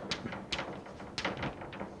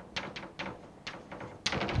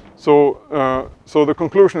 So, so the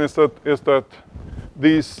conclusion is that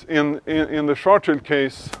these in the Schwarzschild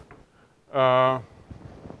case,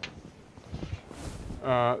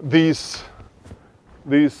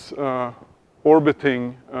 these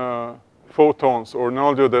orbiting photons or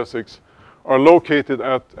null geodesics are located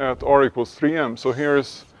at r equals 3m. So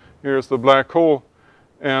here's the black hole,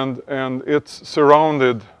 and it's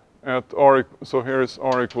surrounded at r. So here is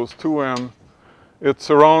r equals 2m. It's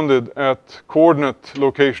surrounded at coordinate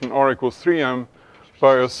location r equals 3m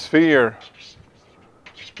by a sphere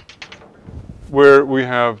where we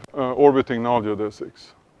have orbiting null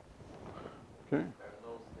geodesics. Okay.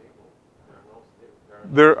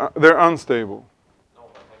 They're unstable. No,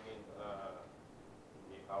 but I mean, the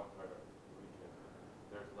outer region,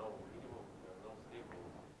 there's no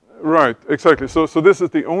stable. Right, exactly. So this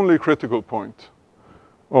is the only critical point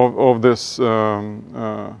of this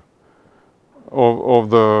of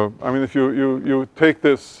the. I mean, if you take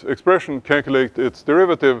this expression, calculate its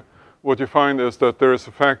derivative, what you find is that there is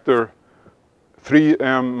a factor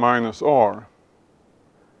 3m minus r.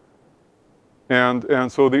 And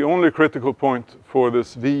so the only critical point for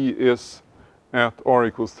this V is at r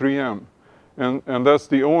equals 3m. And that's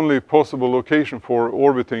the only possible location for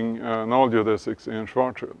orbiting null geodesics in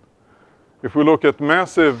Schwarzschild. If we look at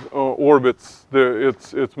massive orbits,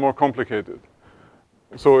 it's more complicated.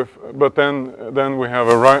 So but then we have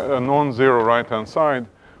a non-zero right-hand side,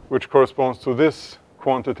 which corresponds to this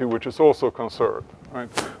quantity, which is also conserved. Right?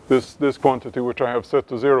 This quantity, which I have set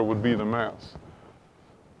to 0, would be the mass.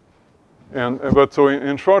 But so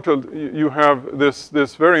in Schwarzschild, you have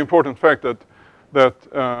this very important fact that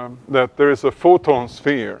there is a photon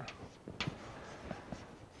sphere.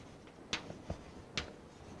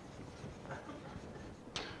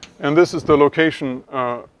 And this is the location.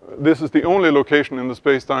 This is the only location in the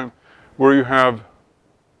space-time where you have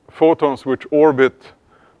photons which orbit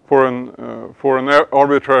for an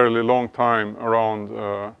arbitrarily long time around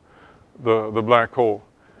the black hole.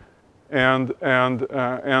 And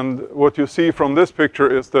what you see from this picture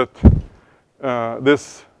is that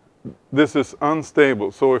this is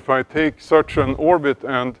unstable. So if I take such an orbit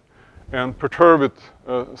and perturb it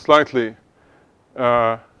slightly,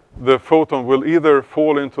 the photon will either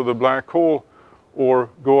fall into the black hole or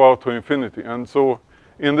go out to infinity. And so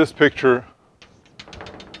in this picture,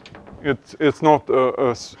 it's not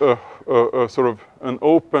a sort of an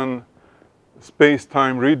open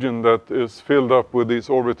space-time region that is filled up with these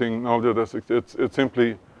orbiting null geodesics. It's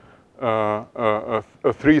simply a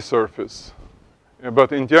three surface.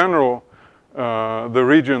 But in general, the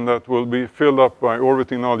region that will be filled up by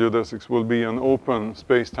orbiting null geodesics will be an open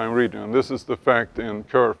space-time region. This is the fact in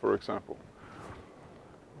Kerr, for example.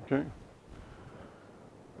 Okay.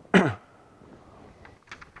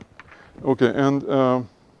 Okay, and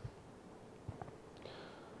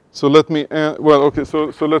so let me end, well, okay,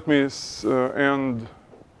 so let me end,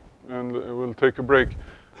 and we'll take a break.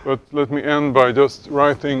 But let me end by just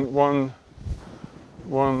writing one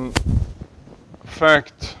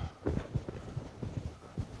fact.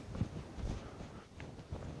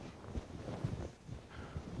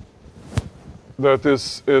 That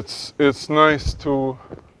is, it's nice to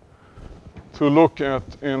look at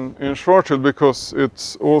in Schwarzschild, because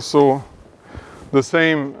it's also the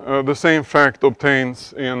same fact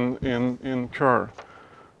obtains in Kerr.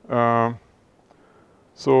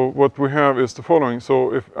 So what we have is the following.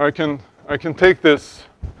 So if I can take this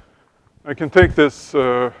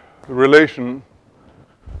relation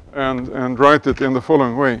and write it in the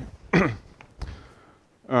following way.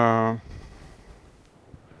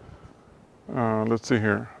 Let's see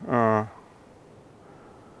here.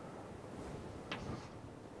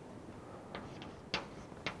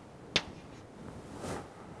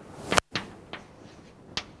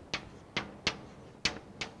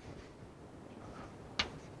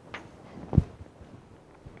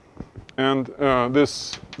 And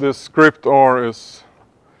this script R is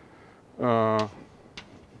okay.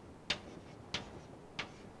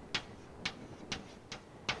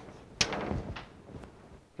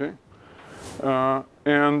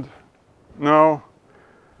 And now,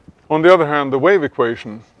 on the other hand, the wave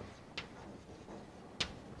equation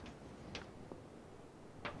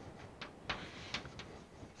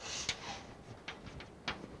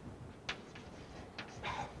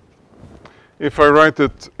if I write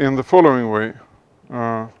it in the following way,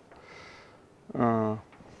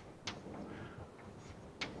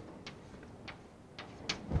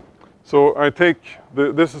 so I take,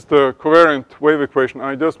 this is the covariant wave equation,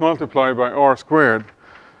 I just multiply by r squared.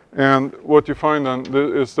 And what you find then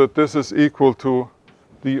is that this is equal to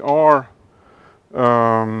the r,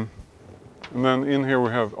 and then in here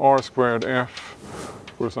we have r squared f,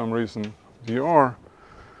 for some reason, dr,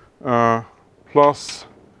 plus,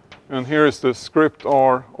 and here is the script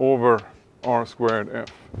r over r squared f.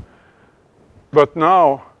 But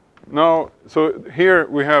now, so here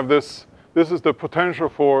we have this. This is the potential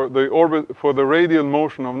for the radial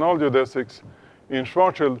motion of null geodesics in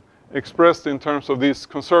Schwarzschild, expressed in terms of these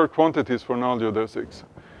conserved quantities for null geodesics.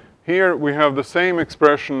 Here we have the same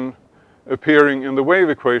expression appearing in the wave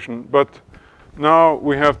equation, but now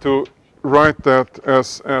we have to write that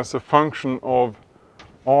as a function of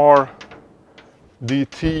r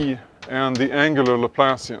dt and the angular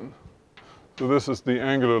Laplacian. So this is the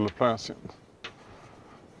angular Laplacian.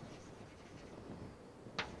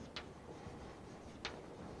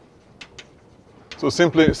 So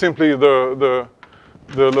simply the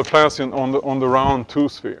Laplacian on the round 2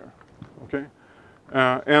 sphere, okay?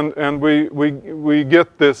 And we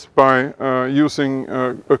get this by using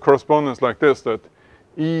a correspondence like this, that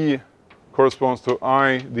E corresponds to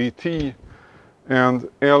I dt, and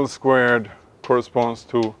L squared corresponds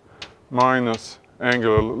to minus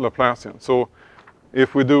angular Laplacian. So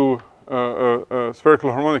if we do a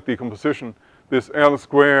spherical harmonic decomposition, this L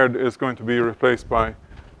squared is going to be replaced by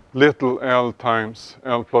little l times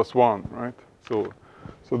L plus 1, right? So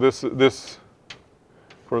this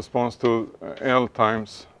corresponds to L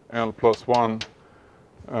times L plus 1,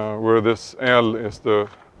 where this L is the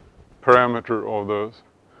parameter of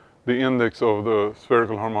the index of the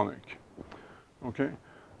spherical harmonic. Okay,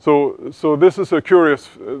 so this is a curious.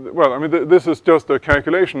 Well, I mean, this is just a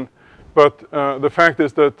calculation, but the fact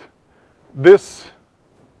is that this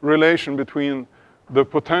relation between the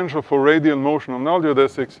potential for radial motion of null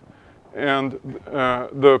geodesics and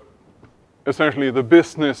essentially the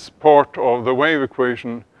business part of the wave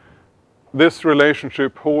equation, this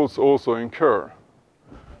relationship holds also in Kerr,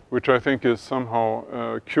 which I think is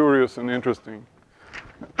somehow curious and interesting.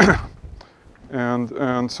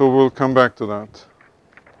 and so we'll come back to that.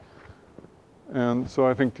 And so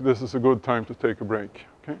I think this is a good time to take a break.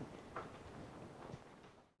 Okay.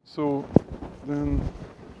 So then.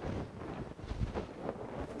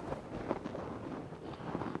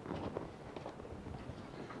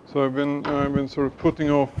 So I've been sort of putting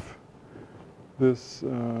off this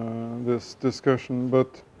this discussion,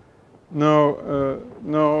 but now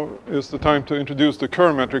is the time to introduce the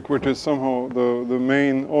Kerr metric, which is somehow the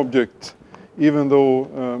main object. Even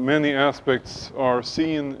though many aspects are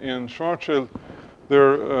seen in Schwarzschild,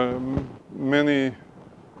 there are many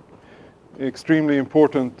extremely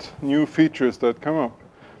important new features that come up.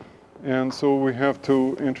 And so we have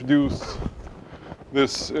to introduce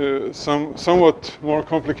this somewhat more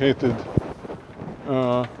complicated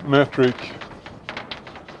metric.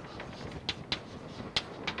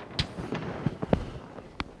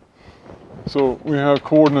 So we have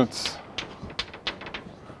coordinates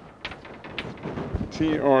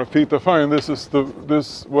t are theta phi, and this is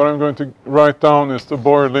what I'm going to write down is the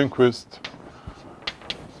Boyer-Lindquist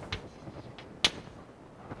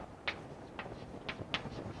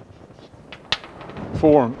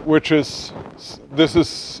form, this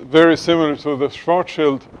is very similar to the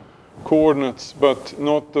Schwarzschild coordinates, but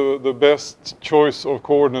not the best choice of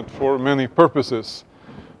coordinate for many purposes.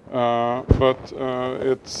 But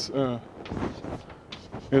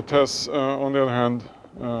it has, on the other hand,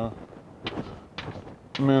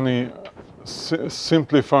 many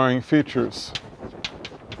simplifying features.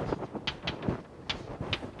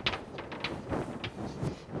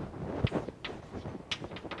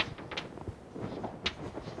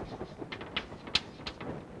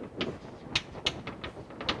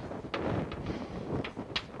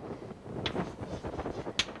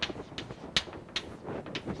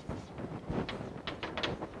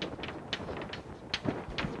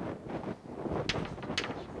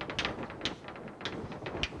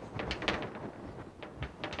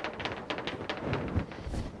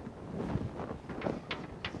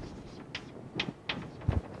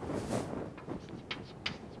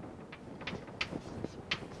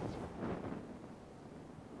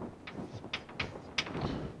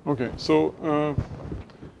 Okay, so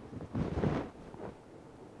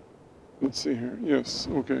let's see here. Yes,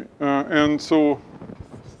 okay. And so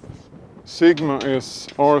sigma is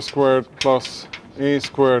r squared plus a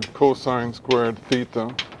squared cosine squared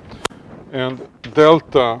theta. And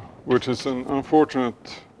delta, which is an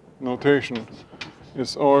unfortunate notation,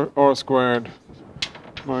 is r squared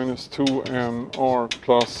minus 2mr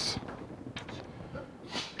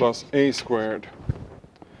plus a squared.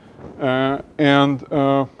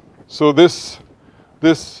 So this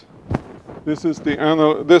is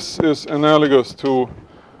analogous to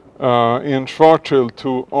in Schwarzschild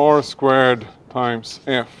to r squared times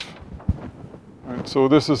f. Right, so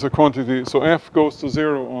this is a quantity. So f goes to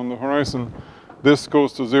 0 on the horizon. This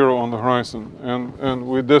goes to 0 on the horizon, and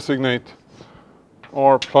we designate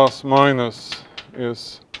r plus minus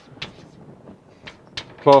is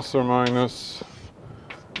plus or minus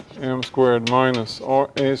m squared minus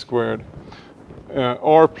a squared.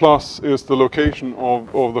 R plus is the location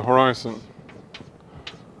of the horizon.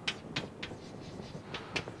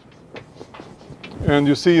 And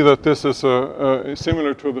you see that this is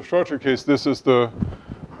similar to the Schwarzschild case. This is the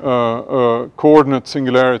coordinate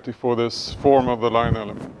singularity for this form of the line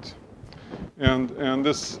element. And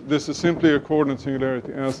this is simply a coordinate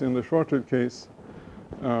singularity as in the Schwarzschild case.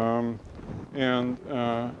 And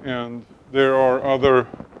there are other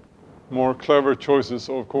more clever choices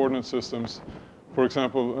of coordinate systems. For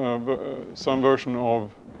example, some version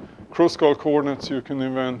of Kruskal coordinates you can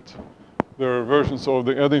invent. There are versions of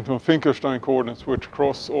the Eddington-Finkelstein coordinates which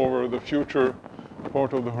cross over the future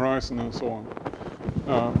part of the horizon and so on.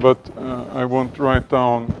 But I won't write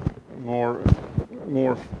down more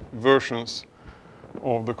versions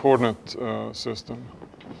of the coordinate system.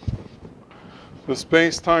 The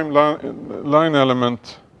space-time line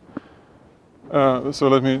element. So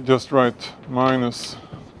let me just write minus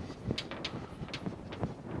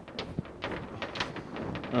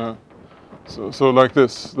so like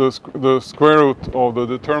this. The square root of the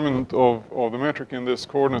determinant of the metric in this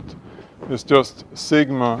coordinate is just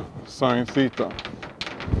sigma sine theta.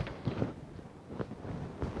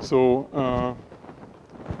 So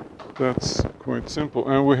that's quite simple.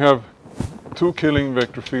 And we have two killing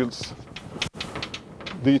vector fields,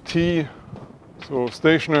 dt, so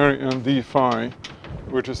stationary, and d phi,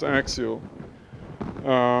 which is axial.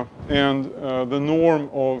 And the norm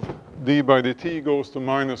of d by dt goes to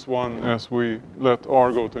 -1 as we let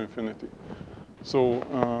r go to infinity. So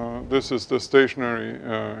this is the stationary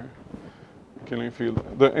killing field.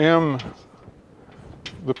 The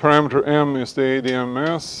parameter m is the ADM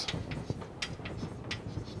mass,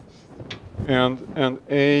 and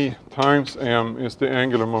a times m is the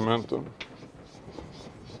angular momentum.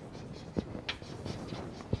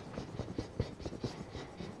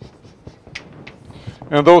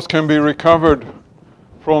 And those can be recovered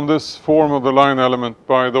from this form of the line element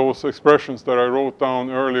by those expressions that I wrote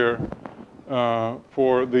down earlier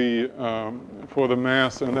for the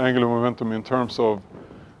mass and angular momentum in terms of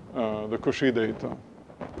the Cauchy data.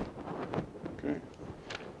 Okay.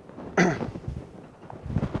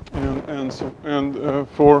 and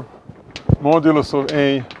for modulus of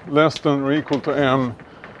a less than or equal to m,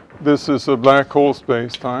 this is a black hole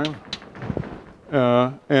space-time.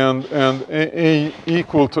 and A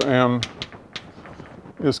equal to M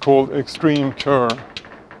is called extreme Kerr.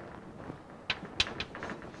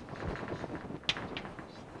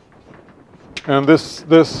 And this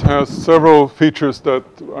has several features that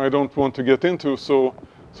I don't want to get into, so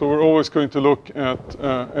we're always going to look at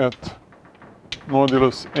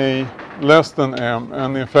modulus A less than M,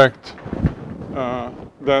 and in fact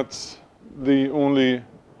that's the only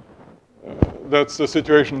that's the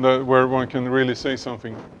situation where one can really say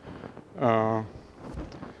something.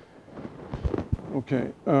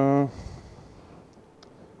 Okay.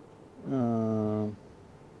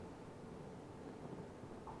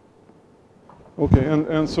 Okay,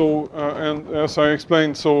 and so and as I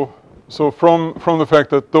explained, so from the fact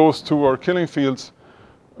that those two are killing fields,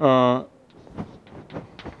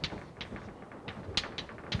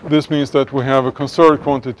 this means that we have a conserved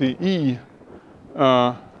quantity E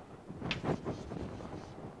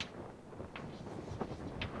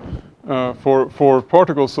for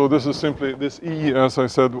particles. So this is simply, this E, as I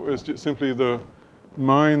said, is simply the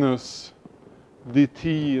minus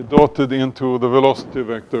dt dotted into the velocity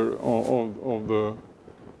vector of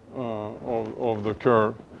the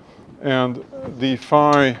curve, and the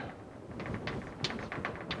phi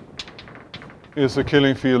is a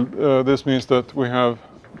killing field. This means that we have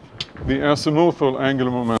the azimuthal angular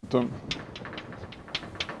momentum.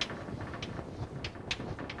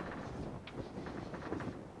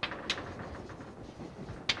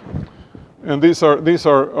 And these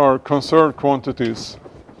are conserved quantities.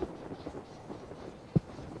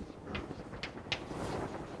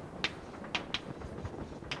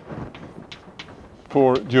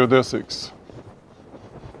 For geodesics.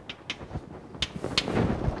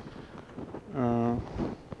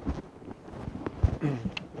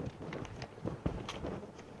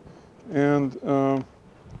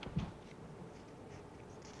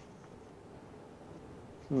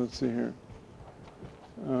 Let's see here.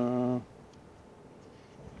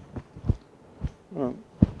 Well,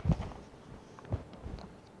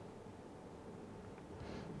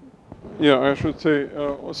 yeah, I should say,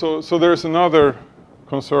 so there's another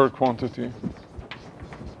conserved quantity.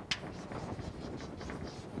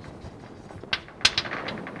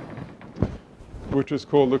 Which is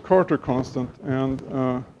called the Carter constant, and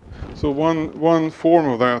so one form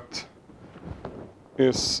of that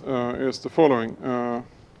is the following.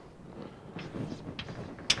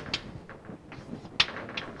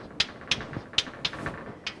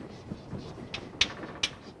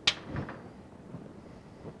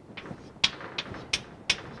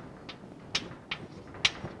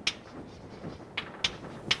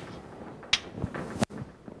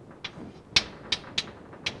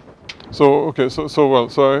 So okay,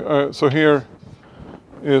 so here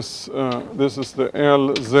is this is the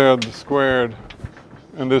LZ squared,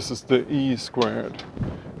 and this is the E squared,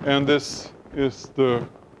 and this is the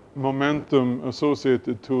momentum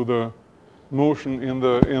associated to the motion in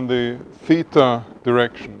the theta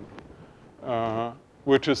direction,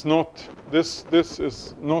 which is not this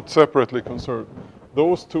is not separately conserved.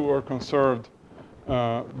 Those two are conserved,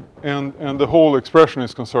 and the whole expression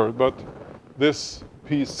is conserved, but this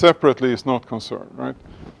piece separately is not conserved, right?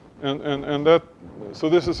 And that, so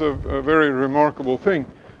this is a very remarkable thing.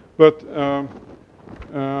 But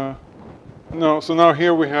now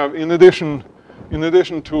here we have, in addition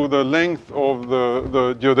to the length of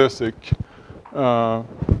the geodesic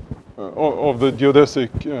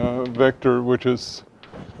vector, which is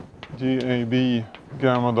GAB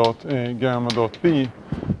gamma dot A gamma dot B,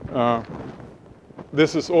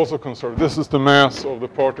 this is also conserved. This is the mass of the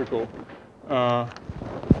particle.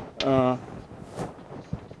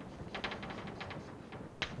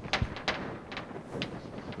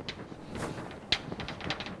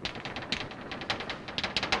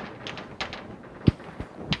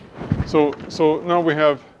 So now we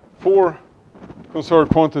have 4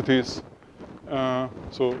 conserved quantities.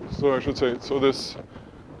 So I should say, so this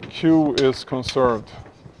Q is conserved.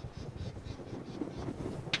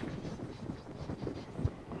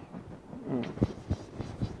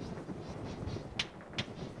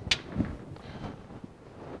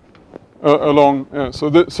 Along, so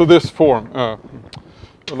this form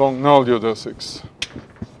along null geodesics.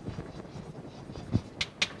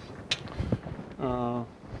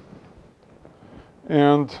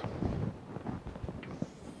 And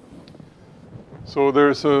so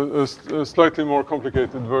there's a slightly more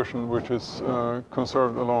complicated version, which is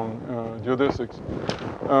conserved along geodesics,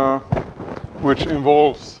 which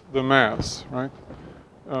involves the mass, right?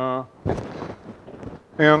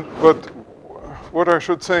 But what I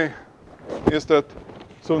should say is that,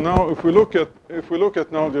 so now if we look at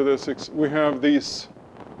null geodesics, we have these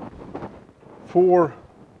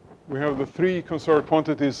the 3 conserved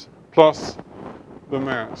quantities plus the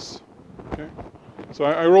mass. Okay? So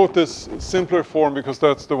I wrote this simpler form because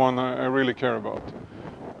that's the one I really care about.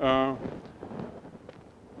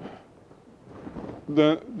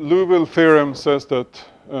 The Liouville theorem says that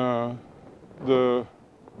the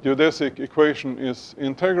geodesic equation is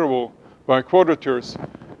integrable by quadratures,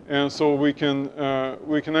 and so we can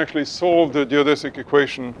actually solve the geodesic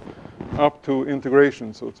equation up to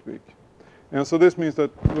integration, so to speak. And so this means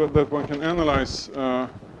that one can analyze the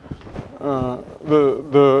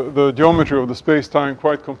geometry of the space-time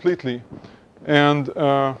quite completely, and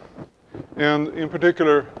in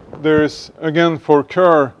particular, there is, again, for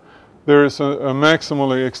Kerr, there is a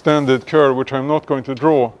maximally extended Kerr, which I'm not going to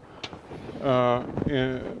draw.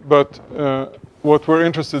 But what we're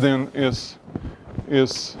interested in is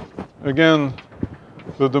again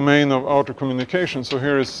the domain of outer communication. So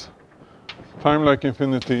here is time-like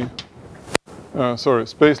infinity.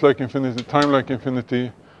 Space-like infinity, time-like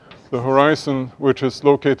infinity. The horizon, which is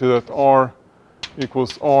located at r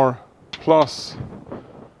equals r plus.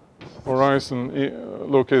 Horizon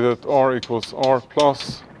located at r equals r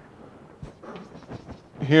plus.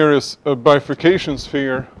 Here is a bifurcation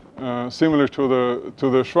sphere, similar to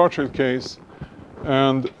the Schwarzschild case,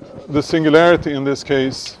 and the singularity in this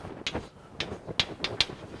case.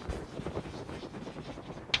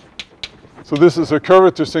 So this is a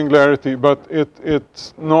curvature singularity, but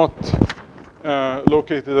it's not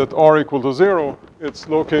located at r equal to 0. It's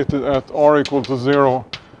located at r equal to 0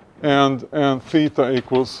 and theta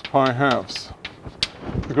equals pi halves,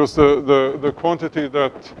 because the quantity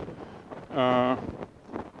that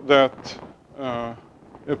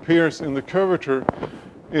appears in the curvature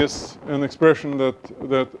is an expression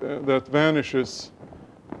that vanishes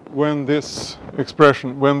when this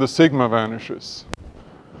expression, when the sigma vanishes.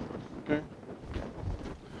 Okay.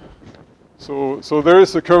 So there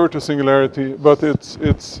is a curvature singularity, but it's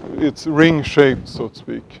ring shaped, so to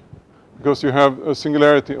speak, because you have a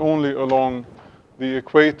singularity only along the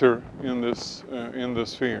equator in this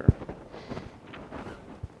sphere.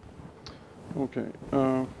 Okay.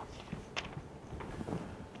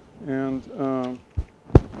 And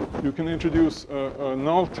you can introduce a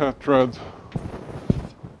null tetrad,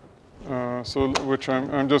 which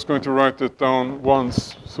I'm just going to write it down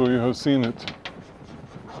once so you have seen it.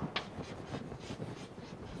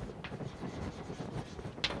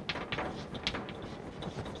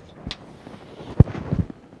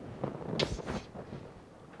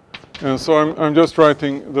 And so I'm just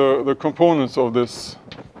writing the components of this.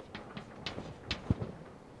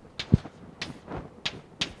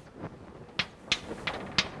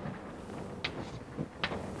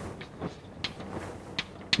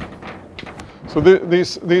 So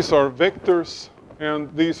these are vectors, and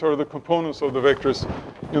these are the components of the vectors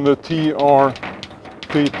in the t, r,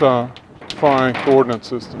 theta, phi coordinate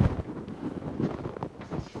system.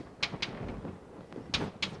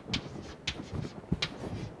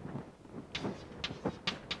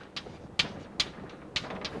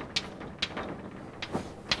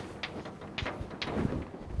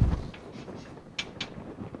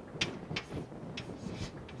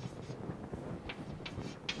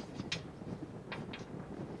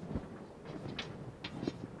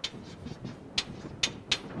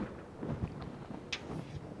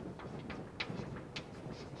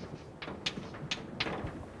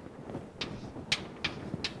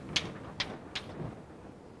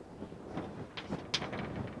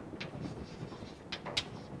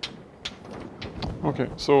 Okay,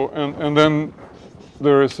 so and then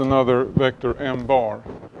there is another vector m bar,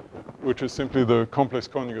 which is simply the complex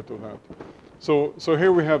conjugate of that. So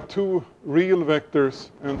here we have 2 real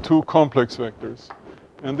vectors and 2 complex vectors,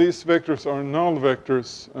 and these vectors are null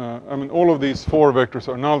vectors. I mean, all of these 4 vectors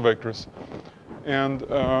are null vectors, and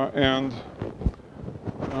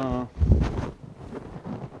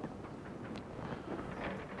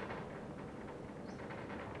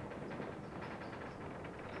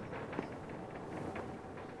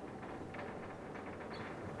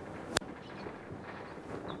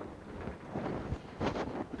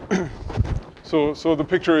So the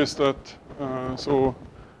picture is that so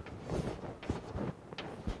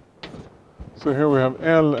here we have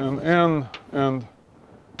L and N, and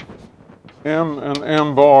M and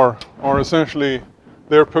M bar are essentially,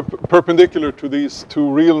 they're perpendicular to these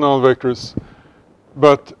 2 real null vectors.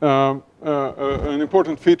 But an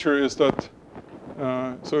important feature is that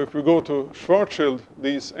so if we go to Schwarzschild,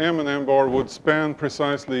 these M and M bar would span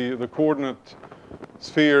precisely the coordinate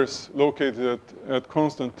spheres located at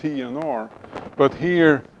constant t and r. But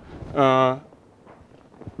here, the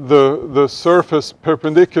surface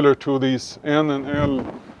perpendicular to these n and l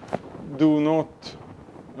do not,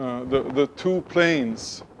 the two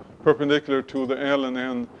planes perpendicular to the L and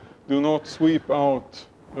N do not sweep out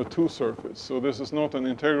a two surface. So this is not an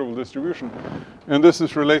integrable distribution. And this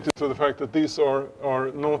is related to the fact that these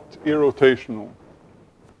are not irrotational.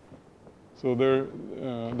 So they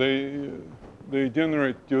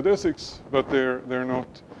generate geodesics, but they're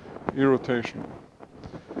not irrotational.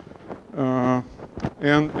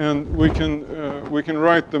 And we can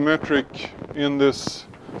write the metric in this,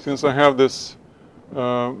 since I have this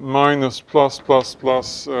minus plus plus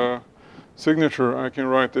plus signature, I can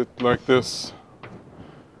write it like this.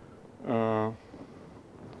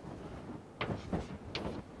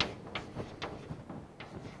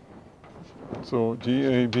 So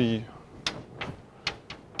GAB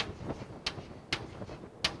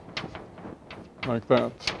like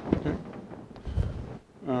that. Okay.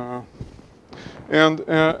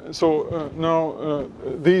 So now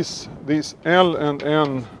these L and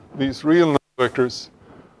N, these real null vectors,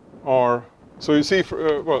 are, so you see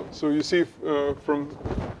from,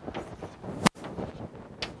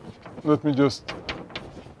 let me just,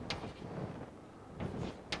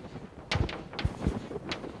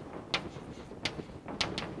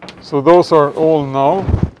 so those are all null.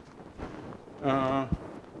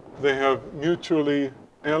 They have mutually,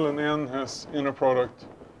 L and N has inner product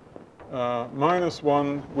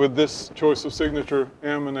 -1 with this choice of signature.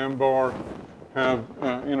 M and M bar have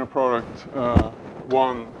inner product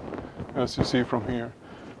 1, as you see from here.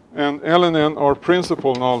 And L and N are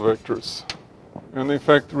principal null vectors, and in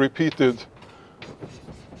fact repeated.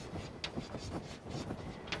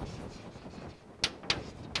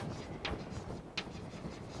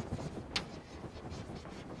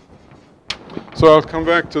 So I'll come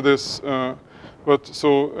back to this, but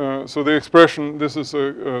so the expression, this is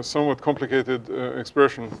a somewhat complicated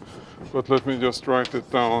expression, but let me just write it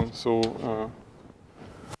down. So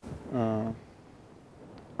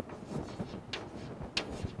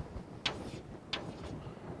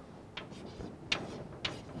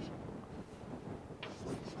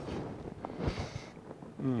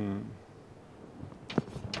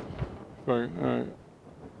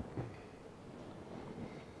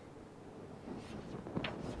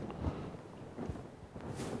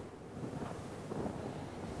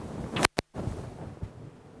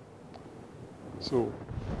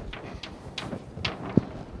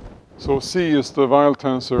So C is the Weil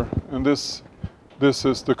tensor, and this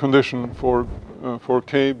is the condition for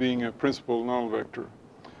K being a principal null vector.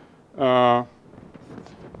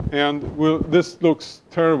 And this looks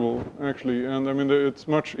terrible, actually, and I mean it's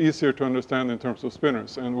much easier to understand in terms of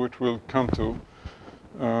spinors, and which we'll come to.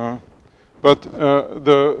 But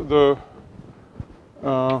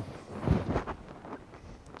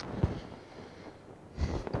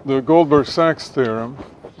the Goldberg-Sachs theorem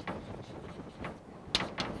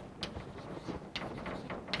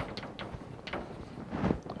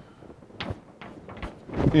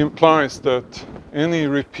implies that any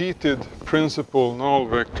repeated principal null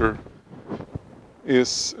vector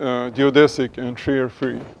is geodesic and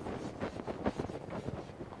shear-free.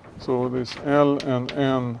 So this L and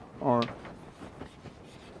N are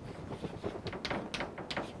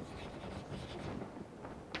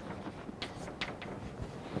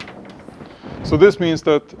so this means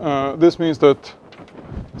that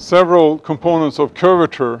several components of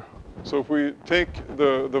curvature. So if we take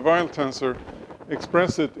the Weil tensor,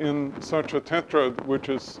 express it in such a tetrad, which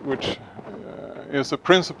is a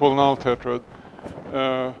principal null tetrad,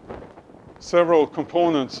 several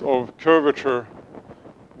components of curvature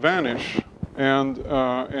vanish, and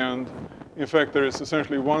in fact there is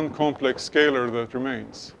essentially one complex scalar that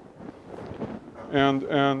remains. And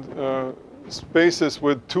spaces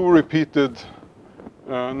with two repeated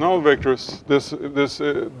null vectors,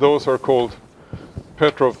 those are called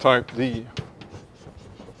Petrov type D.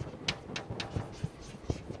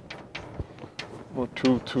 Or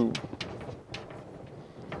 2, 2.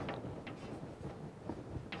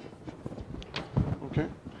 Okay,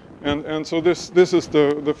 and so this is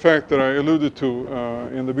the fact that I alluded to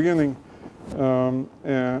in the beginning,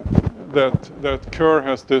 that Kerr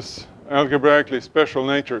has this algebraically special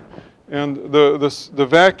nature, and the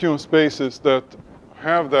vacuum spaces that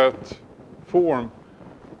have that form,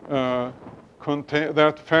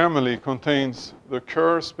 that family contains the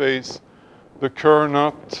Kerr space, the Kerr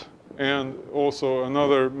nut, and also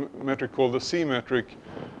another metric called the C metric.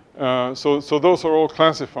 So those are all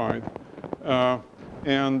classified.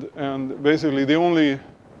 And basically the only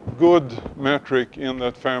good metric in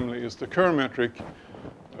that family is the Kerr metric.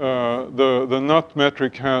 The nut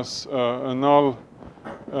metric has a null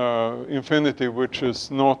infinity which is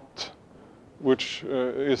not which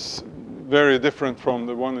is very different from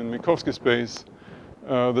the one in Minkowski space.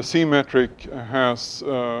 The C metric has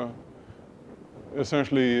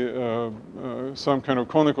essentially some kind of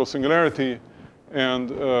conical singularity, and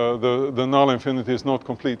the null infinity is not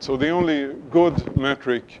complete. So the only good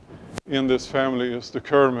metric in this family is the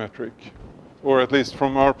Kerr metric, or at least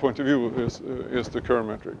from our point of view is the Kerr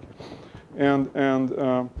metric, and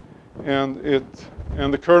the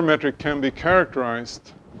Kerr metric can be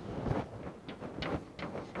characterized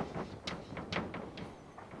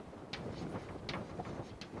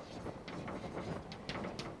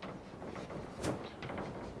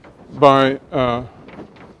by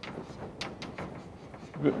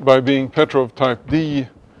being Petrov type D,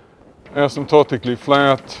 asymptotically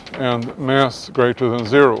flat, and mass greater than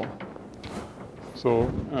 0.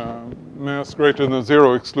 So mass greater than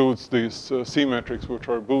 0 excludes these C metrics, which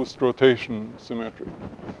are boost rotation symmetric.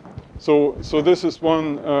 So this is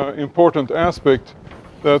one important aspect,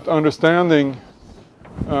 that understanding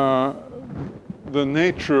the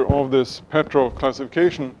nature of this Petrov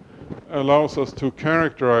classification allows us to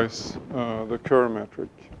characterize the Kerr metric.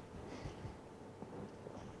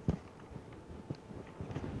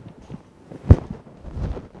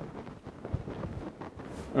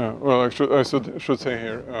 Well, I should say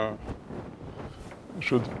here, it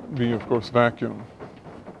should be, of course, vacuum.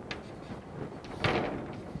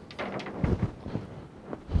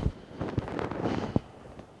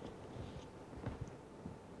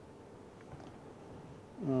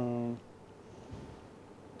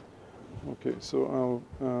 Okay, so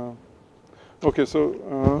I'll. Okay, so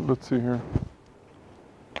let's see here.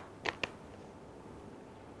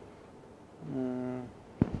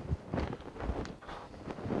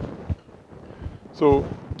 So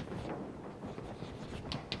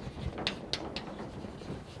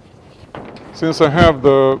since I have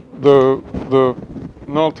the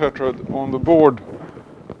null tetrad on the board,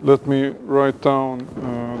 let me write down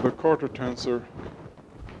the Carter tensor.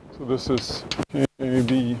 So this is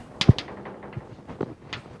KAB.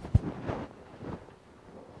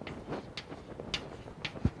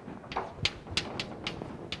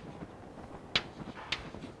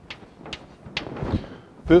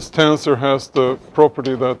 This tensor has the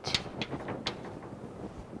property that,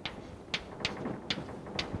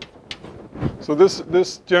 so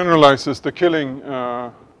this generalizes the Killing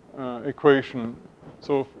equation.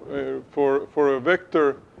 So for a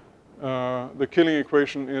vector, the Killing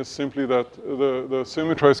equation is simply that the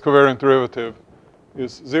symmetrized covariant derivative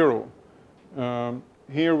is 0.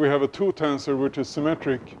 Here we have a 2 tensor which is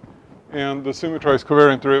symmetric, and the symmetrized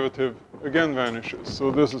covariant derivative again vanishes.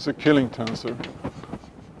 So this is a Killing tensor.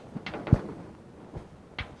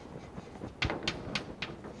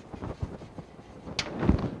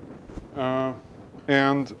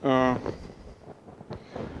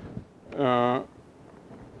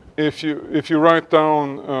 If you write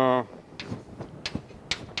down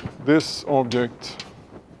this object,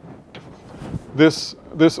 this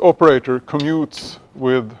operator commutes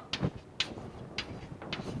with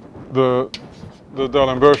the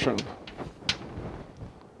D'Alembert.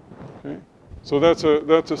 Okay, so that's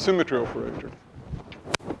a symmetry operator.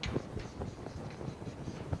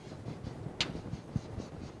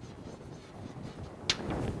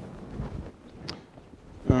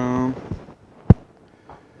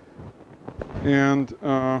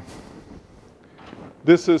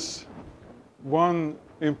 This is one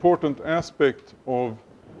important aspect of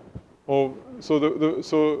the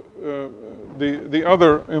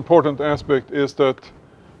other important aspect is that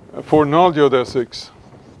for null geodesics,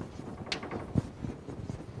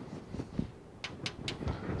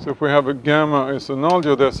 so if we have a gamma is a null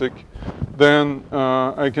geodesic, then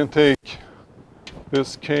I can take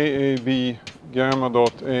this KAB gamma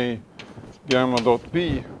dot A gamma dot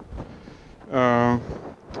B.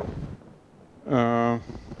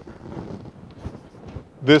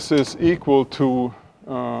 This is equal to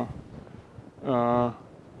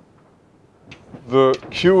the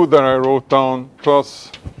Q that I wrote down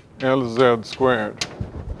plus LZ squared.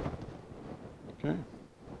 Okay.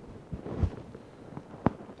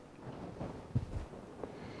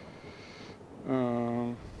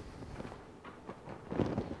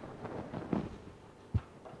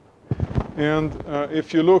 And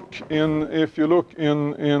if you look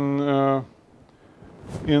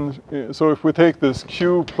so if we take this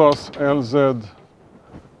Q plus LZ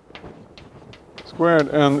squared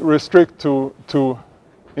and restrict to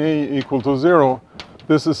A equal to 0,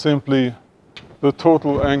 this is simply the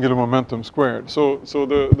total angular momentum squared. So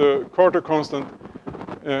the Carter constant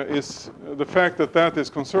is the fact that is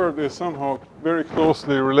conserved is somehow very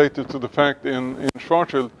closely related to the fact in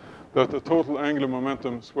Schwarzschild that the total angular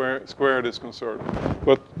momentum squared is conserved.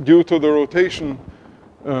 But due to the rotation,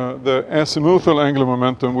 the azimuthal angular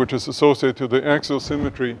momentum, which is associated to the axial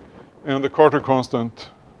symmetry, and the Carter constant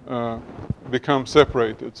become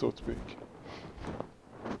separated, so to speak.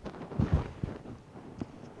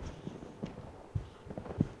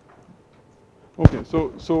 Okay,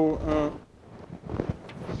 so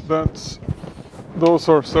those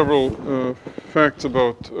are several facts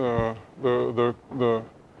about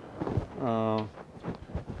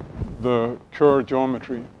the Kerr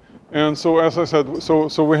geometry. And so, as I said,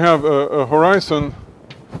 so we have a horizon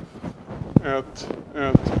at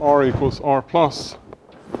r equals r plus.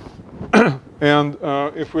 And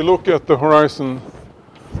if we look at the horizon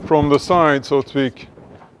from the side, so to speak,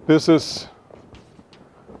 this is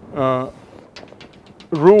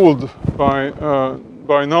ruled by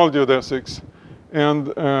null geodesics, and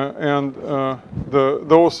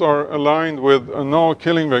those are aligned with a null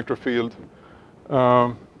killing vector field.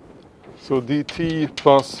 So dt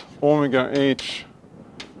plus omega h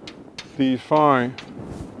d phi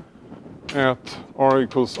at r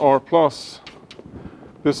equals r plus.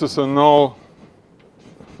 This is a null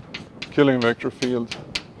killing vector field,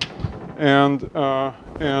 and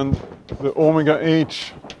the omega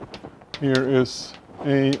h here is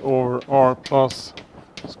a over r plus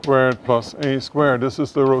squared plus a squared. This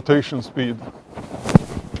is the rotation speed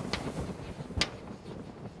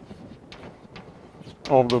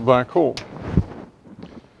of the black hole.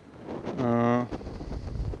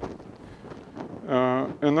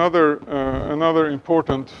 Another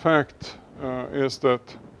important fact is that,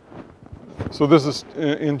 so this is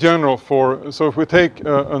in general for, so if we take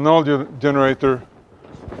a null generator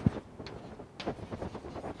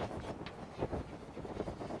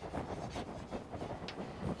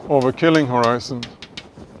of a killing horizon,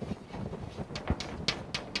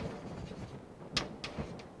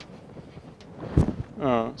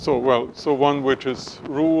 so one which is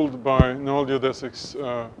ruled by null geodesics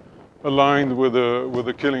aligned with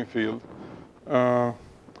the killing field,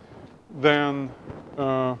 then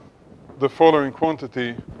the following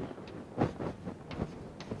quantity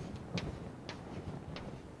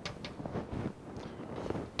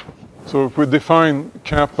so if we define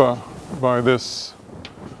kappa by this,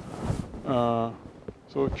 so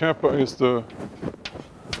kappa is the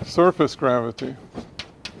surface gravity,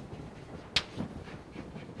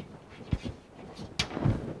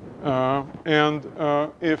 and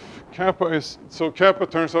if kappa is, so kappa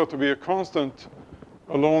turns out to be a constant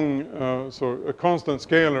along, so a constant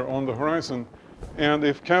scalar on the horizon, and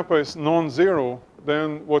if kappa is non-zero,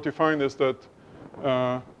 then what you find is that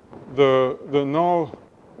the null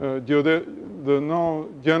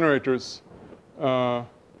generators,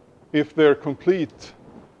 if they're complete,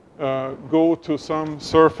 go to some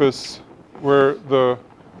surface where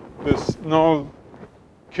this null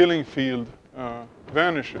killing field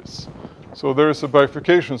vanishes. So there is a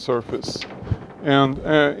bifurcation surface, and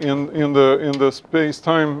in the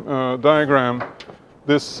space-time diagram,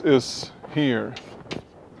 this is here.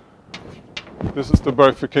 This is the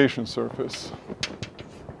bifurcation surface.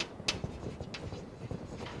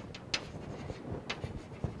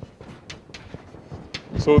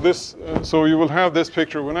 So this, so you will have this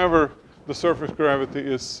picture whenever the surface gravity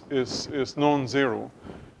is non-zero.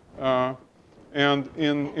 And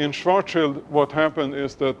in Schwarzschild, what happened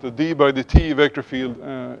is that the d by dt vector field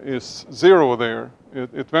is zero there.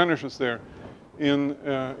 It vanishes there.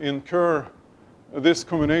 In Kerr, this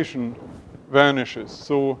combination vanishes.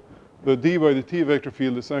 So the d by dt vector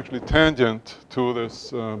field is actually tangent to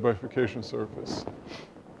this bifurcation surface,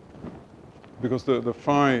 because the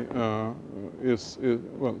phi is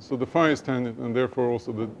well, so the phi is tangent, and therefore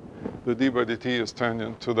also the d by dt is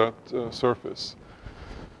tangent to that surface.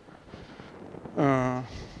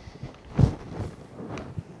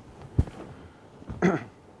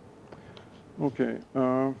 Okay,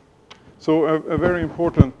 so a very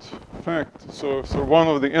important fact, so one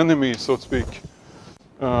of the enemies, so to speak,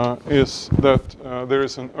 is that there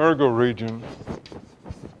is an ergo region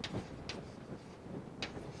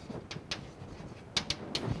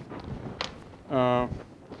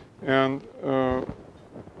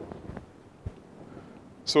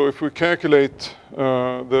so if we calculate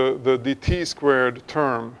the dt squared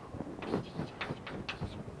term,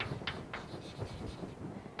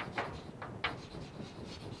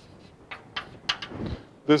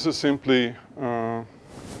 this is simply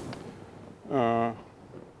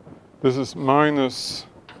this is minus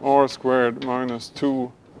r squared minus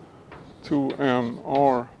 2m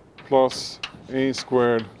r plus a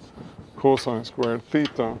squared cosine squared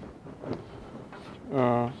theta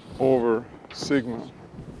over sigma.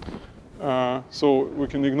 So we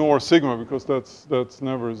can ignore sigma because that's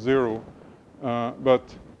never 0. But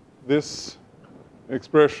this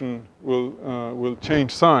expression will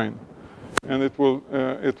change sign, and it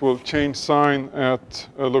will change sign at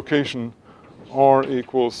a location r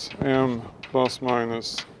equals m plus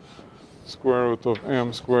minus square root of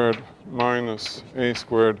m squared minus a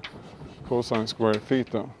squared cosine squared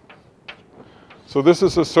theta. So this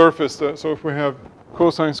is a surface. So if we have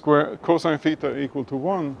cosine theta equal to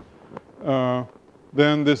 1,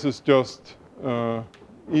 then this is just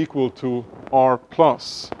equal to r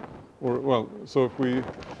plus. Or, well, so if we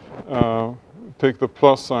take the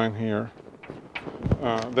plus sign here,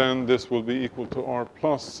 then this will be equal to r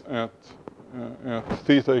plus at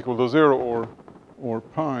theta equal to 0 or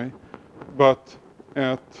pi, but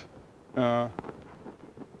at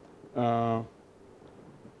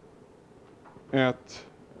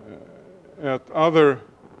other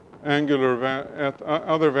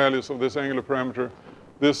other values of this angular parameter,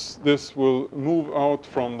 this will move out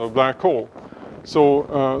from the black hole.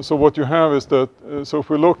 So so what you have is that so if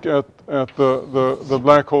we look at the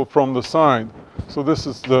black hole from the side, so this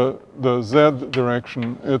is the z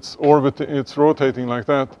direction. It's rotating like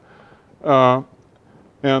that,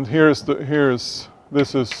 and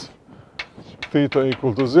this is theta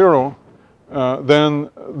equal to 0. Then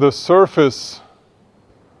the surface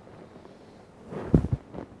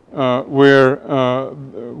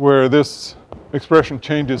where this expression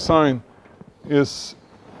changes sign is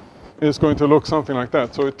going to look something like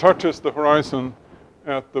that. So it touches the horizon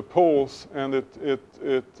at the poles, and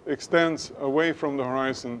it extends away from the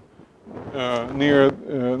horizon near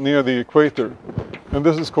the equator, and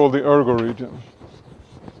this is called the ergo region.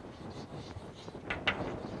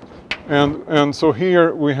 And so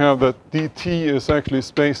here we have that dt is actually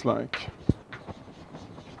space-like.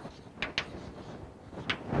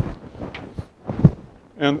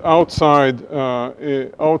 And outside,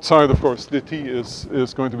 of course, dt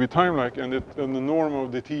is going to be time-like, and the norm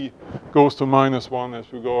of dt goes to -1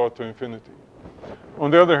 as we go out to infinity.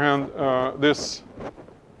 On the other hand, this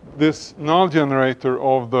null generator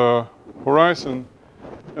of the horizon,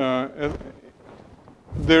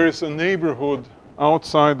 there is a neighborhood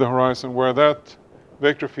outside the horizon where that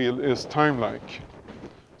vector field is time-like.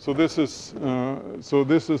 So this is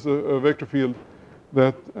a vector field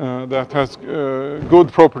that has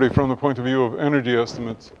good property from the point of view of energy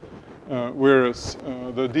estimates, whereas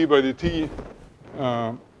the d by dt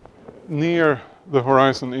near the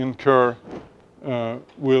horizon in Kerr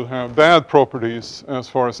will have bad properties as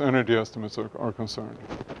far as energy estimates are concerned.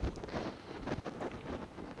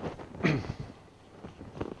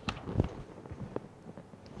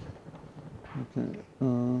 Okay.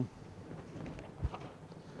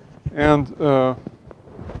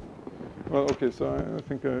 Well, okay. So I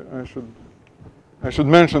think I should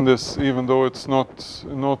mention this, even though it's not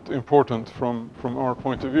important from our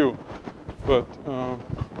point of view, but.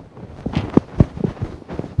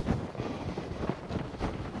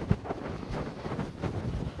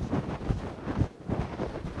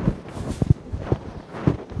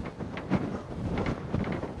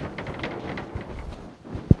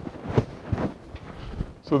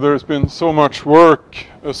 So there's been so much work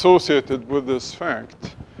associated with this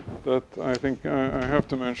fact that I think I have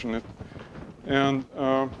to mention it. And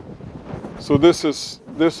so this is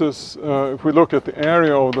if we look at the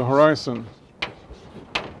area of the horizon,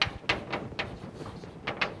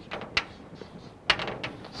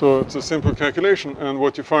 so it's a simple calculation, and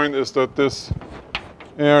what you find is that this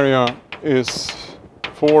area is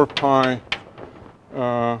 4 pi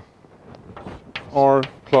r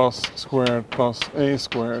plus squared plus a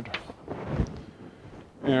squared,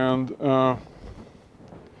 and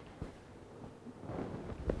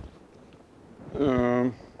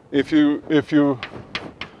if you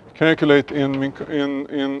calculate in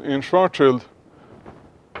Schwarzschild,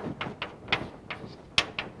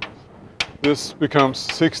 this becomes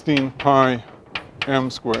 16 pi m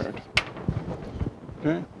squared.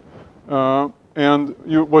 Okay, and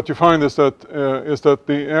what you find is that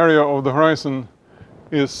the area of the horizon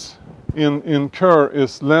is in Kerr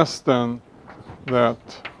is less than that,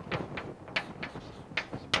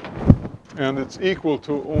 and it's equal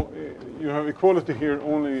to, you have equality here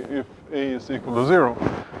only if a is equal to 0.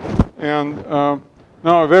 And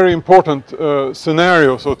now a very important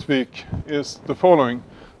scenario, so to speak, is the following.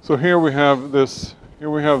 So here we have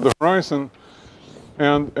the horizon,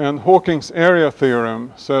 and Hawking's area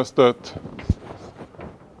theorem says that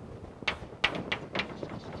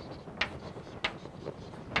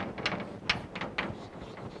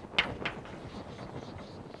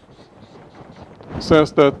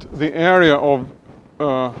the area of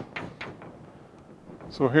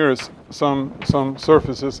so So here is some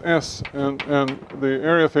surfaces S, and the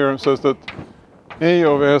area theorem says that A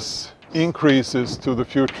of S increases to the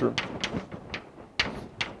future.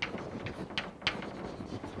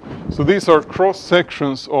 So these are cross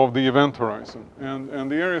sections of the event horizon, and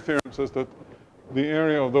the area theorem says that the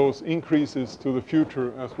area of those increases to the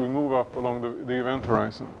future as we move up along the event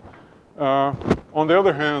horizon. On the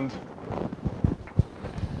other hand,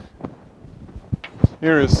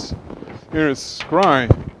 here is scry.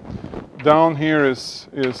 Down here is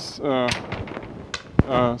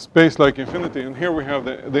space like infinity, and here we have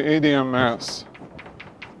the ADM mass.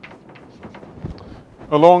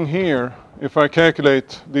 Along here, if I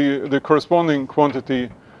calculate the corresponding quantity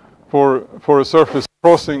for a surface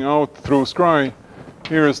crossing out through scry,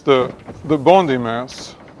 here is the Bondi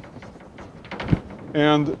mass,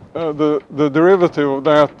 and the derivative of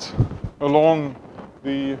that along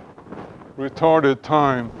the retarded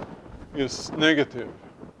time is negative.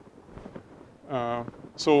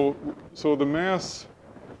 So the mass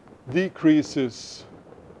decreases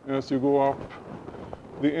as you go up.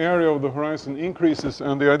 The area of the horizon increases,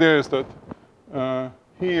 and the idea is that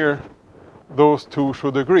here those two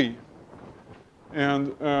should agree.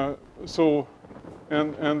 And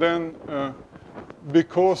then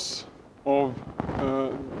because of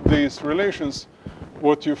these relations,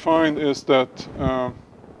 what you find is that,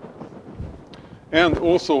 and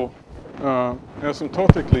also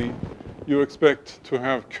asymptotically, you expect to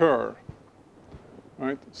have Kerr,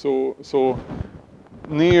 right? So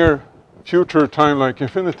near future time like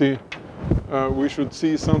infinity, we should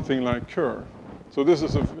see something like Kerr. So this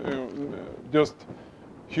is just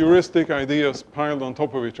heuristic ideas piled on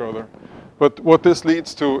top of each other. But what this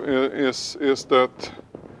leads to is that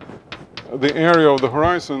the area of the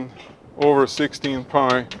horizon over 16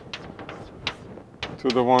 pi to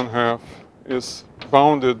the 1/2 is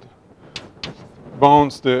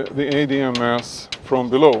bounds the ADM mass from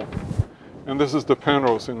below. And this is the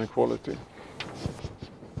Penrose inequality.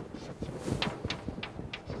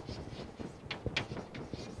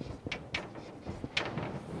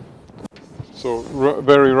 So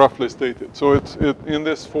very roughly stated. So in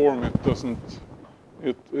this form it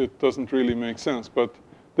doesn't really make sense. But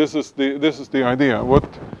this is the idea.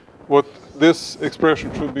 What this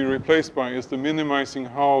expression should be replaced by is the minimizing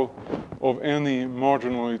Hall of any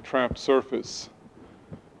marginally trapped surface.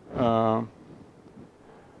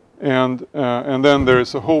 And then there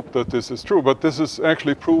is a hope that this is true. But this is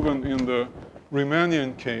actually proven in the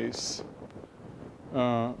Riemannian case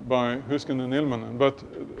by Husken and Ilmanen. But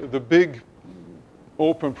the big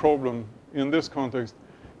open problem in this context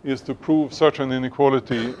is to prove such an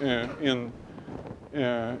inequality in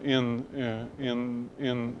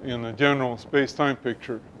a general space-time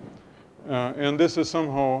picture. And this is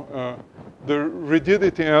somehow the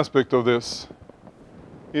rigidity aspect of this,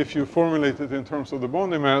 if you formulate it in terms of the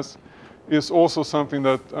Bondi mass, is also something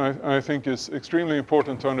that I think is extremely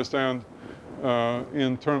important to understand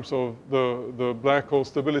in terms of the black hole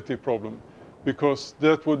stability problem, because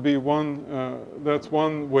that would be that's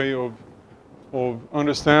one way of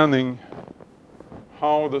understanding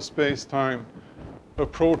how the space-time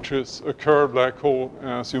approaches a Kerr black hole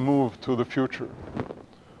as you move to the future.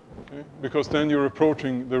 Okay? Because then you're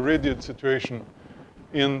approaching the rigid situation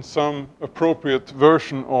in some appropriate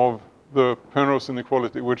version of the Penrose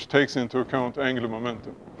inequality, which takes into account angular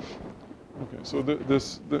momentum. Okay, so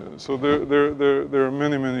there are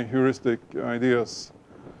many heuristic ideas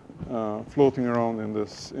floating around in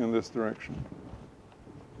this direction.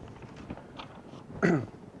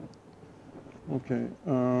 Okay.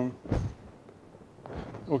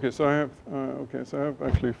 Okay. So I have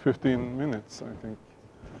actually 15 minutes, I think.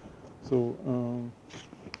 So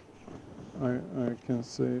I can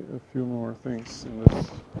say a few more things in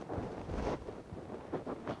this.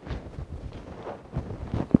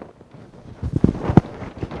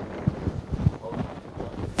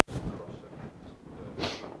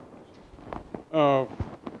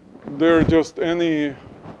 They're just any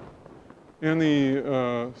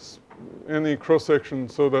cross section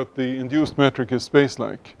so that the induced metric is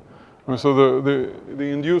space-like. So the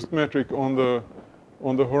induced metric on the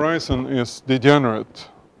horizon is degenerate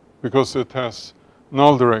because it has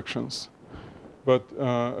null directions. But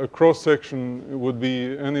a cross section would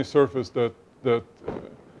be any surface that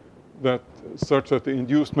such that the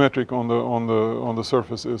induced metric on the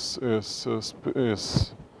surface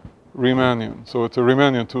is Riemannian. So it's a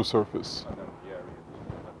Riemannian 2 surface. And then the area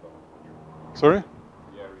just depends on Sorry?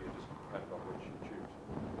 The area just depends on which you choose.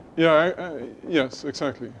 Yeah. Yes.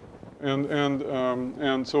 Exactly. And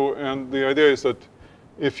the idea is that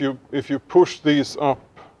if you push these up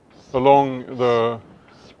along the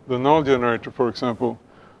null generator, for example,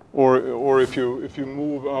 or if you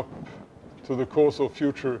move up to the causal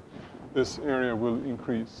future, this area will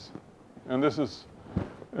increase. And this is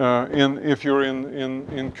if you're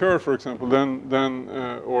in Kerr, for example, then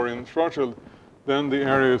or in Schwarzschild, then the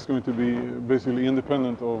area is going to be basically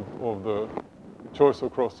independent of the choice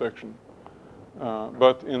of cross section.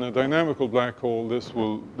 But in a dynamical black hole, this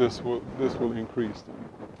will increase then.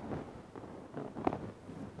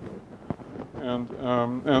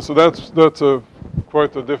 And so that's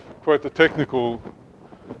quite a technical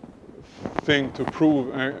thing to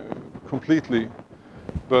prove completely,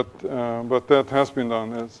 but that has been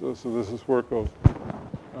done. So this is work of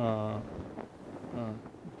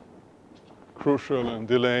Crucial and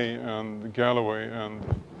Delay and Galloway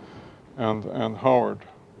and Howard.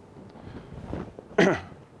 Okay,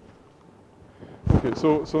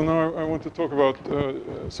 so now I want to talk about.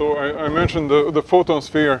 So I mentioned the photon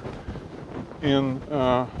sphere in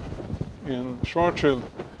Schwarzschild,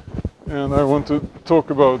 and I want to talk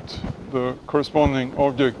about the corresponding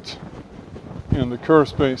object in the Kerr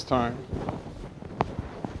spacetime.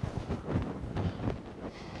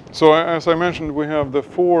 So as I mentioned, we have the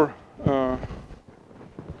four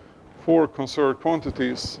conserved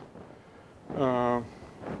quantities, and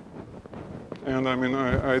I mean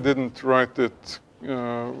I didn't write it.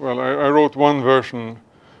 Well, I wrote one version,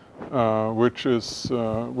 which is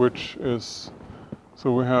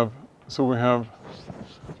so we have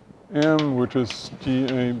M, which is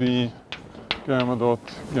GAB gamma dot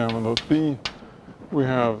B. We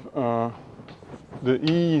have the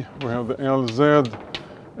E, we have the LZ,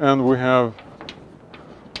 and we have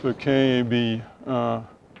the KAB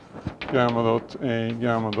gamma dot A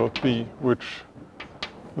gamma dot B, which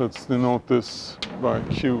let's denote this by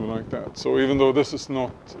Q like that. So even though this is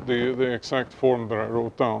not the exact form that I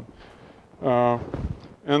wrote down.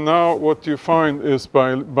 And now what you find is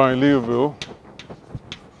by Liouville,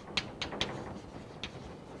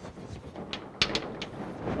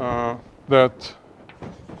 that,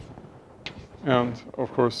 and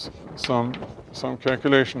of course some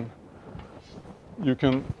calculation, you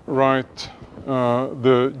can write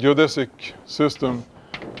the geodesic system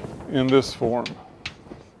in this form.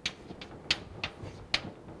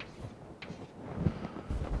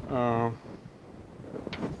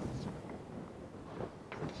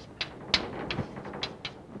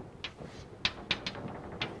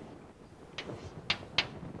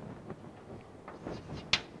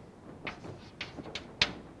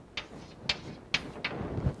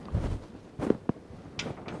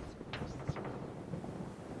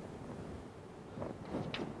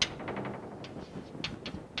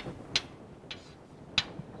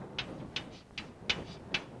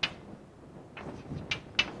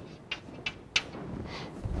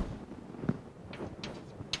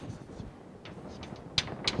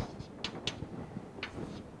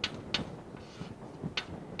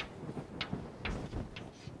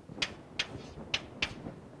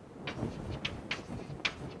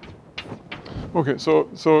 Okay, so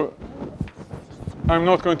I'm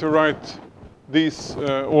not going to write these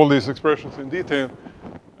all these expressions in detail.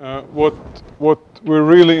 What we're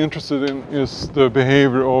really interested in is the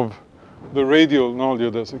behavior of the radial null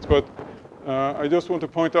geodesics. But I just want to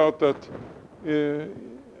point out that the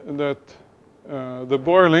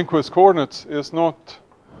Boyer-Lindquist coordinates is not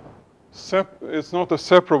a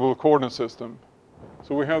separable coordinate system.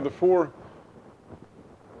 So we have the four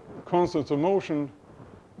constants of motion.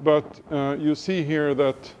 But you see here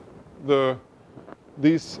that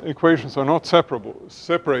these equations are not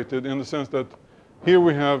separated in the sense that here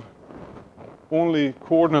we have only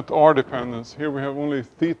coordinate r dependence, here we have only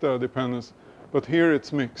theta dependence, but here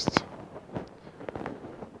it's mixed.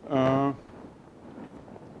 But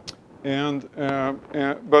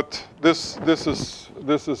this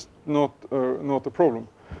is not a problem.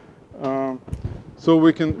 So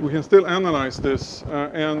we can still analyze this,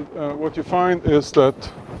 and what you find is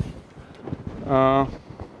that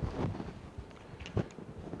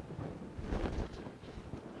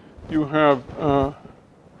you have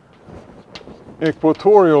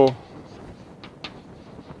equatorial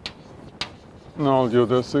null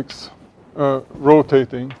geodesics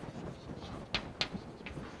rotating.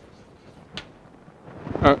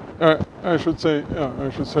 I should say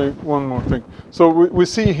one more thing. So we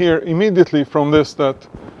see here immediately from this that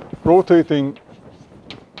rotating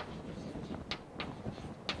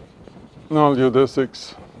null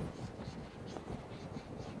geodesics.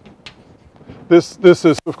 This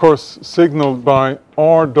is of course signaled by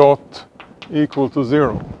r dot equal to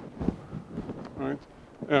 0, right?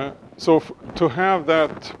 So to have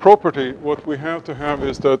that property, what we have to have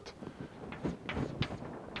is that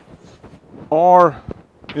r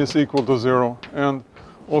is equal to 0 and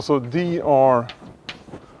also dr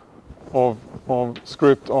of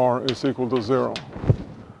script r is equal to 0.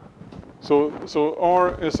 So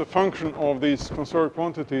r is a function of these conserved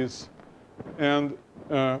quantities, and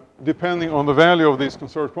depending on the value of these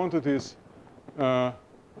conserved quantities,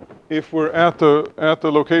 if we're at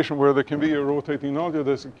the location where there can be a rotating null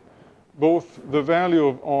geodesic, both the value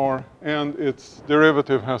of r and its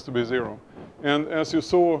derivative has to be 0. And as you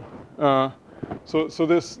saw, so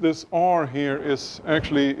this r here is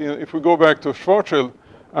actually, if we go back to Schwarzschild,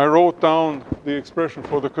 I wrote down the expression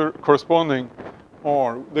for the corresponding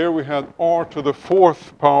r. There we had r to the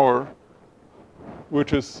 4th power,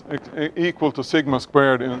 which is equal to sigma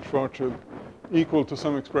squared in Schwarzschild, equal to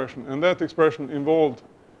some expression. And that expression involved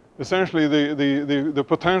essentially the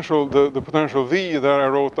potential V that I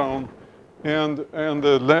wrote down, and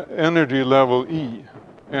the energy level E.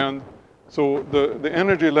 And so the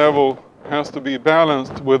energy level has to be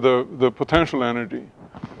balanced with the potential energy.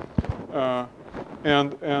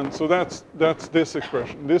 And so that's this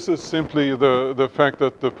expression. This is simply the fact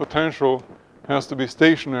that the potential has to be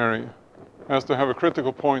stationary, has to have a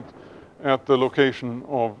critical point at the location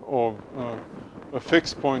of a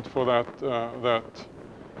fixed point for that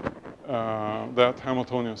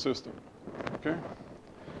Hamiltonian system. Okay.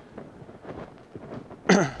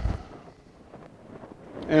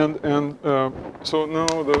 And so now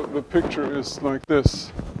the picture is like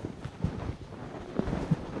this.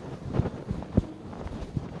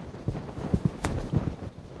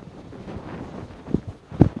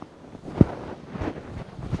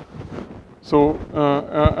 So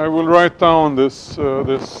I will write down this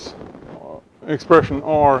expression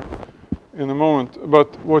r in a moment.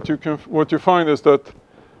 But what you find is that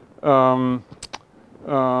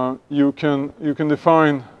you can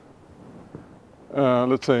define,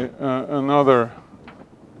 let's say, another.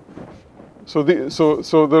 So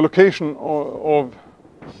the location of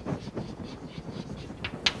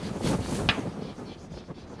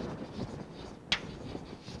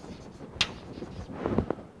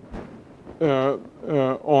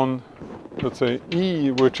on, let's say,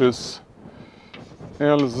 E, which is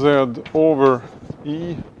Lz over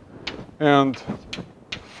E, and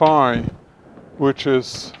phi, which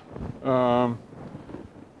is no,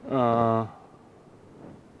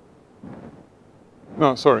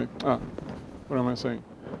 sorry. What am I saying?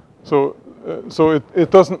 So it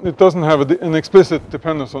doesn't have an explicit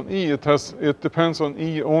dependence on E. It depends on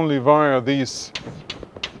E only via these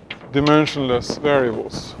dimensionless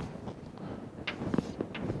variables.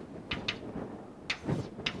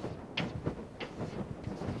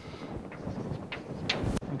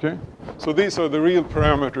 Okay, so these are the real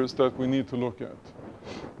parameters that we need to look at,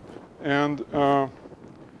 and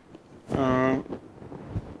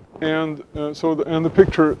the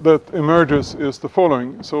picture that emerges is the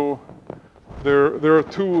following. So there are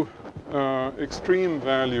two extreme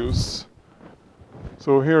values.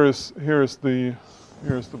 So here is the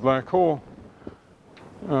black hole,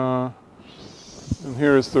 and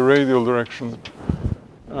here is the radial direction.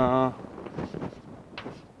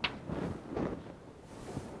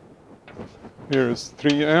 Here is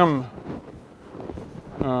 3m.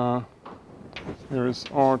 Here is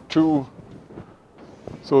R2.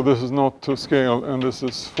 So this is not to scale, and this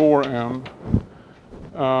is 4m.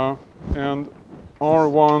 And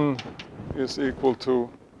R1 is equal to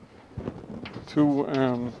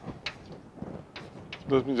 2m.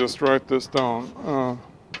 Let me just write this down.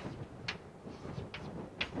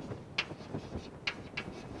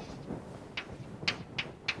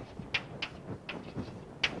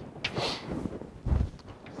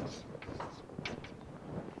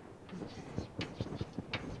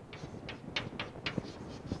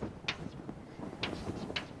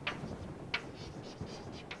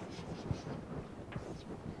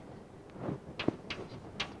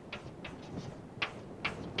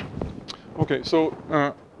 Okay, so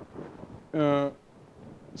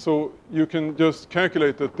you can just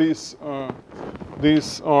calculate that these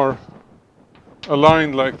are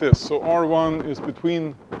aligned like this. So R1 is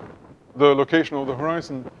between the location of the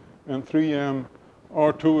horizon and 3m.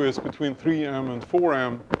 R2 is between 3m and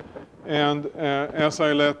 4m. And as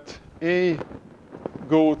I let A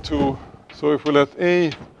go to, so if we let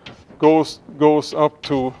A goes up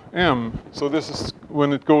to m, so this is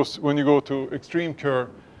when you go to extreme Kerr,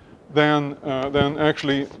 then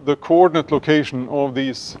actually the coordinate location of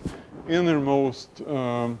these innermost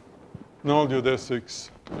null geodesics.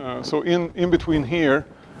 So in between here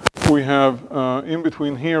we have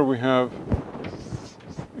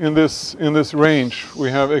in this range we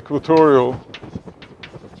have equatorial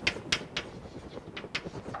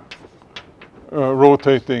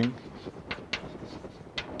rotating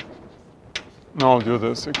null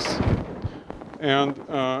geodesics. And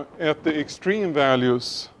at the extreme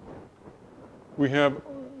values, we have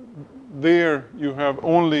there you have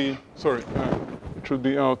only, sorry, it should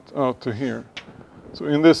be out to here. So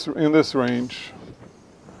in this range,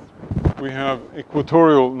 we have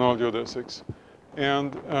equatorial null geodesics.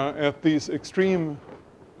 And at these extreme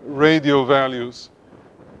radial values,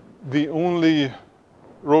 the only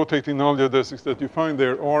rotating null geodesics that you find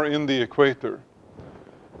there are in the equator.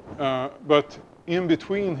 But in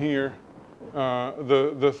between here,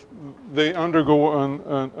 they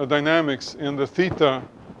undergo a dynamics in the theta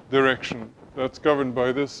direction that's governed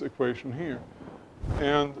by this equation here.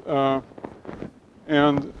 And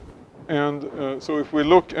so if we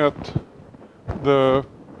look at the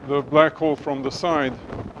black hole from the side,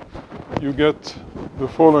 you get the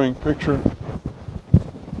following picture.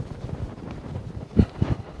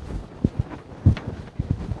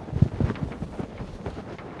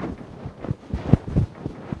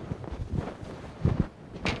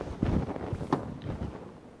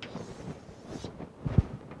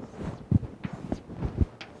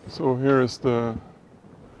 So here is the,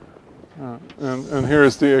 and here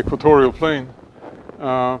is the equatorial plane.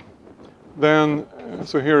 Then,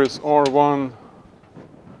 so here is R1,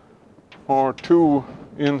 R2,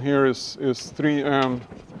 in here is 3M.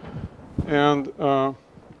 And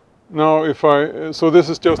now if so this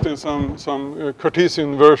is just in some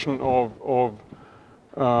Cartesian version of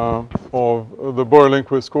the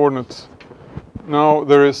Boyer-Lindquist coordinates. Now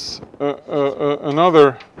there is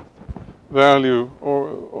another value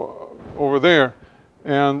over there,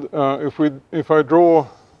 and if I draw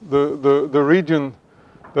the region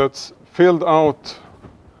that's filled out,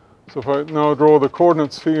 so if I now draw the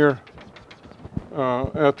coordinate sphere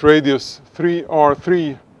at radius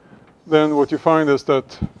 3r3, then what you find is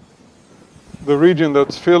that the region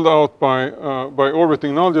that's filled out by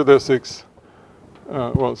orbiting null geodesics,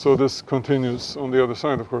 well, so this continues on the other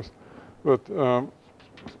side, of course, but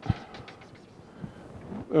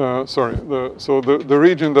sorry, so the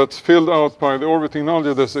region that's filled out by the orbiting null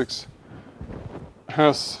geodesics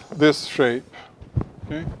has this shape,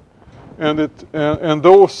 okay? And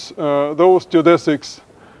those geodesics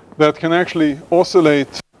that can actually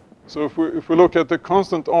oscillate. So if we look at the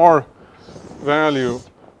constant r value,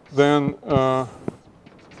 then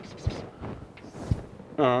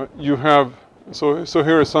you have, so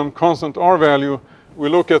here is some constant r value. We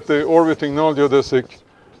look at the orbiting null geodesic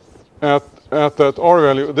at that r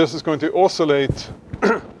value. This is going to oscillate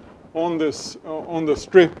on this on the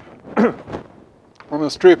strip on a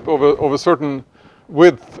strip of a certain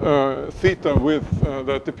width, theta width,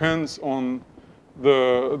 that depends on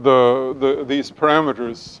these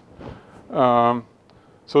parameters.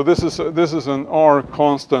 So this is an r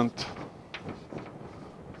constant,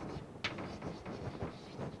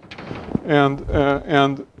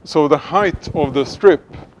 and so the height of the strip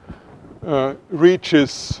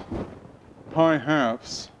reaches pi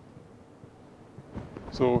halves.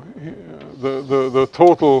 So the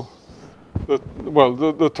total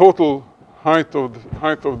height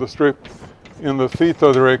of the strip in the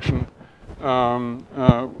theta direction,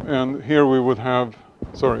 and here we would have,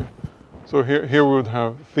 sorry, so here we would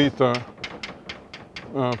have theta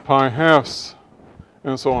pi halves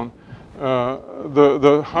and so on.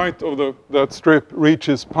 The height of that strip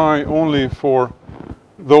reaches pi only for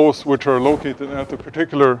those which are located at a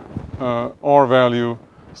particular r value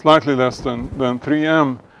slightly less than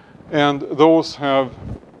 3m, and those have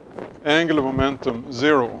angular momentum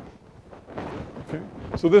 0. Okay,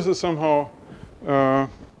 so this is somehow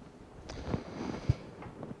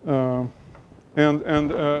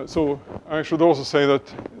so I should also say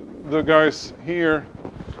that the guys here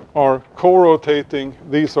are co-rotating,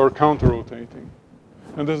 these are counter-rotating,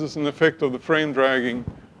 and this is an effect of the frame dragging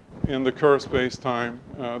in the Kerr space-time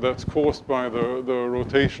that's caused by the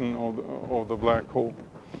rotation of the black hole.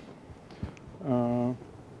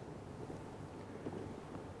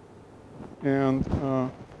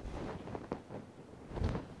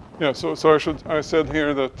 Yeah, so I said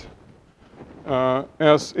here that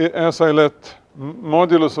as I let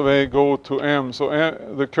modulus of A go to M, so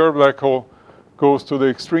the Kerr black hole goes to the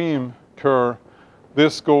extreme Kerr,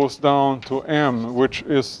 this goes down to M, which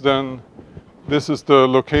is then, this is the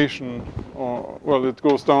location, or, well, it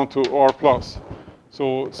goes down to R plus.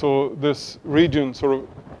 So this region sort of,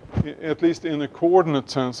 at least in a coordinate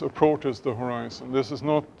sense, approaches the horizon. This is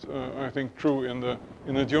not, I think, true in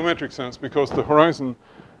a geometric sense, because the horizon,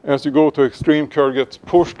 as you go to extreme Kerr, gets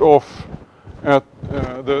pushed off at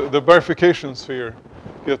the bifurcation sphere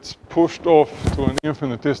gets pushed off to an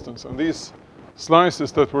infinite distance, and these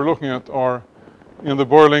slices that we're looking at are in the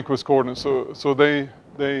Boyer-Lindquist coordinates. So they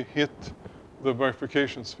hit the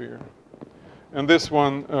bifurcation sphere. And this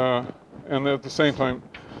one, and at the same time,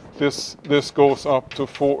 this goes up to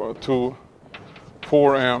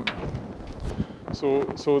 4m.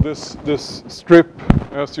 So this strip,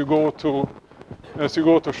 as you go to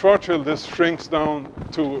Schwarzschild, this shrinks down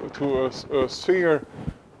to a sphere,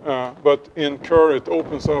 but in Kerr it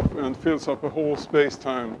opens up and fills up a whole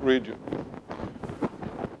space-time region.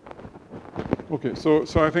 Okay, so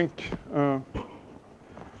I think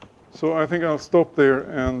I'll stop there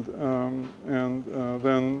and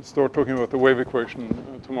then start talking about the wave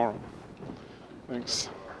equation tomorrow. Thanks.